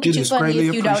gonna look at you funny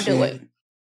if you don't do it,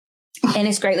 and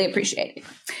it's greatly appreciated.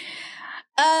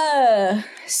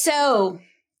 So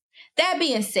that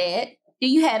being said, do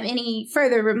you have any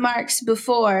further remarks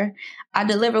before I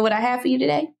deliver what I have for you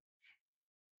today?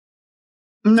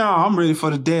 No, I'm ready for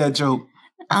the dad joke.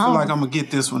 I feel like I'm gonna get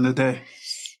this one today.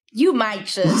 You might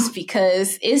just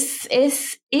because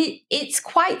it's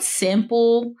quite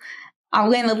simple. I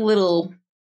went a little.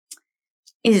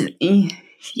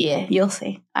 Yeah, you'll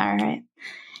see. All right,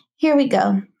 here we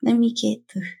go. Let me get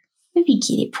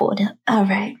it pulled up. All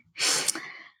right.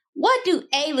 What do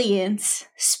aliens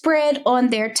spread on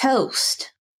their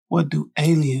toast? What do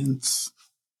aliens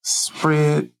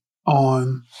spread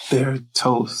on their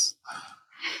toast?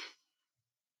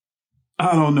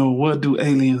 I don't know. What do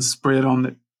aliens spread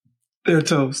on their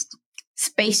toast?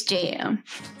 Space Jam.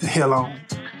 The hell on.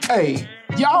 Hey,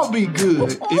 y'all be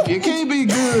good. If you can't be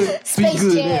good, Space be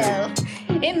good Jam.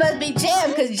 It must be jam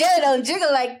because Joe don't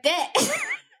jiggle like that.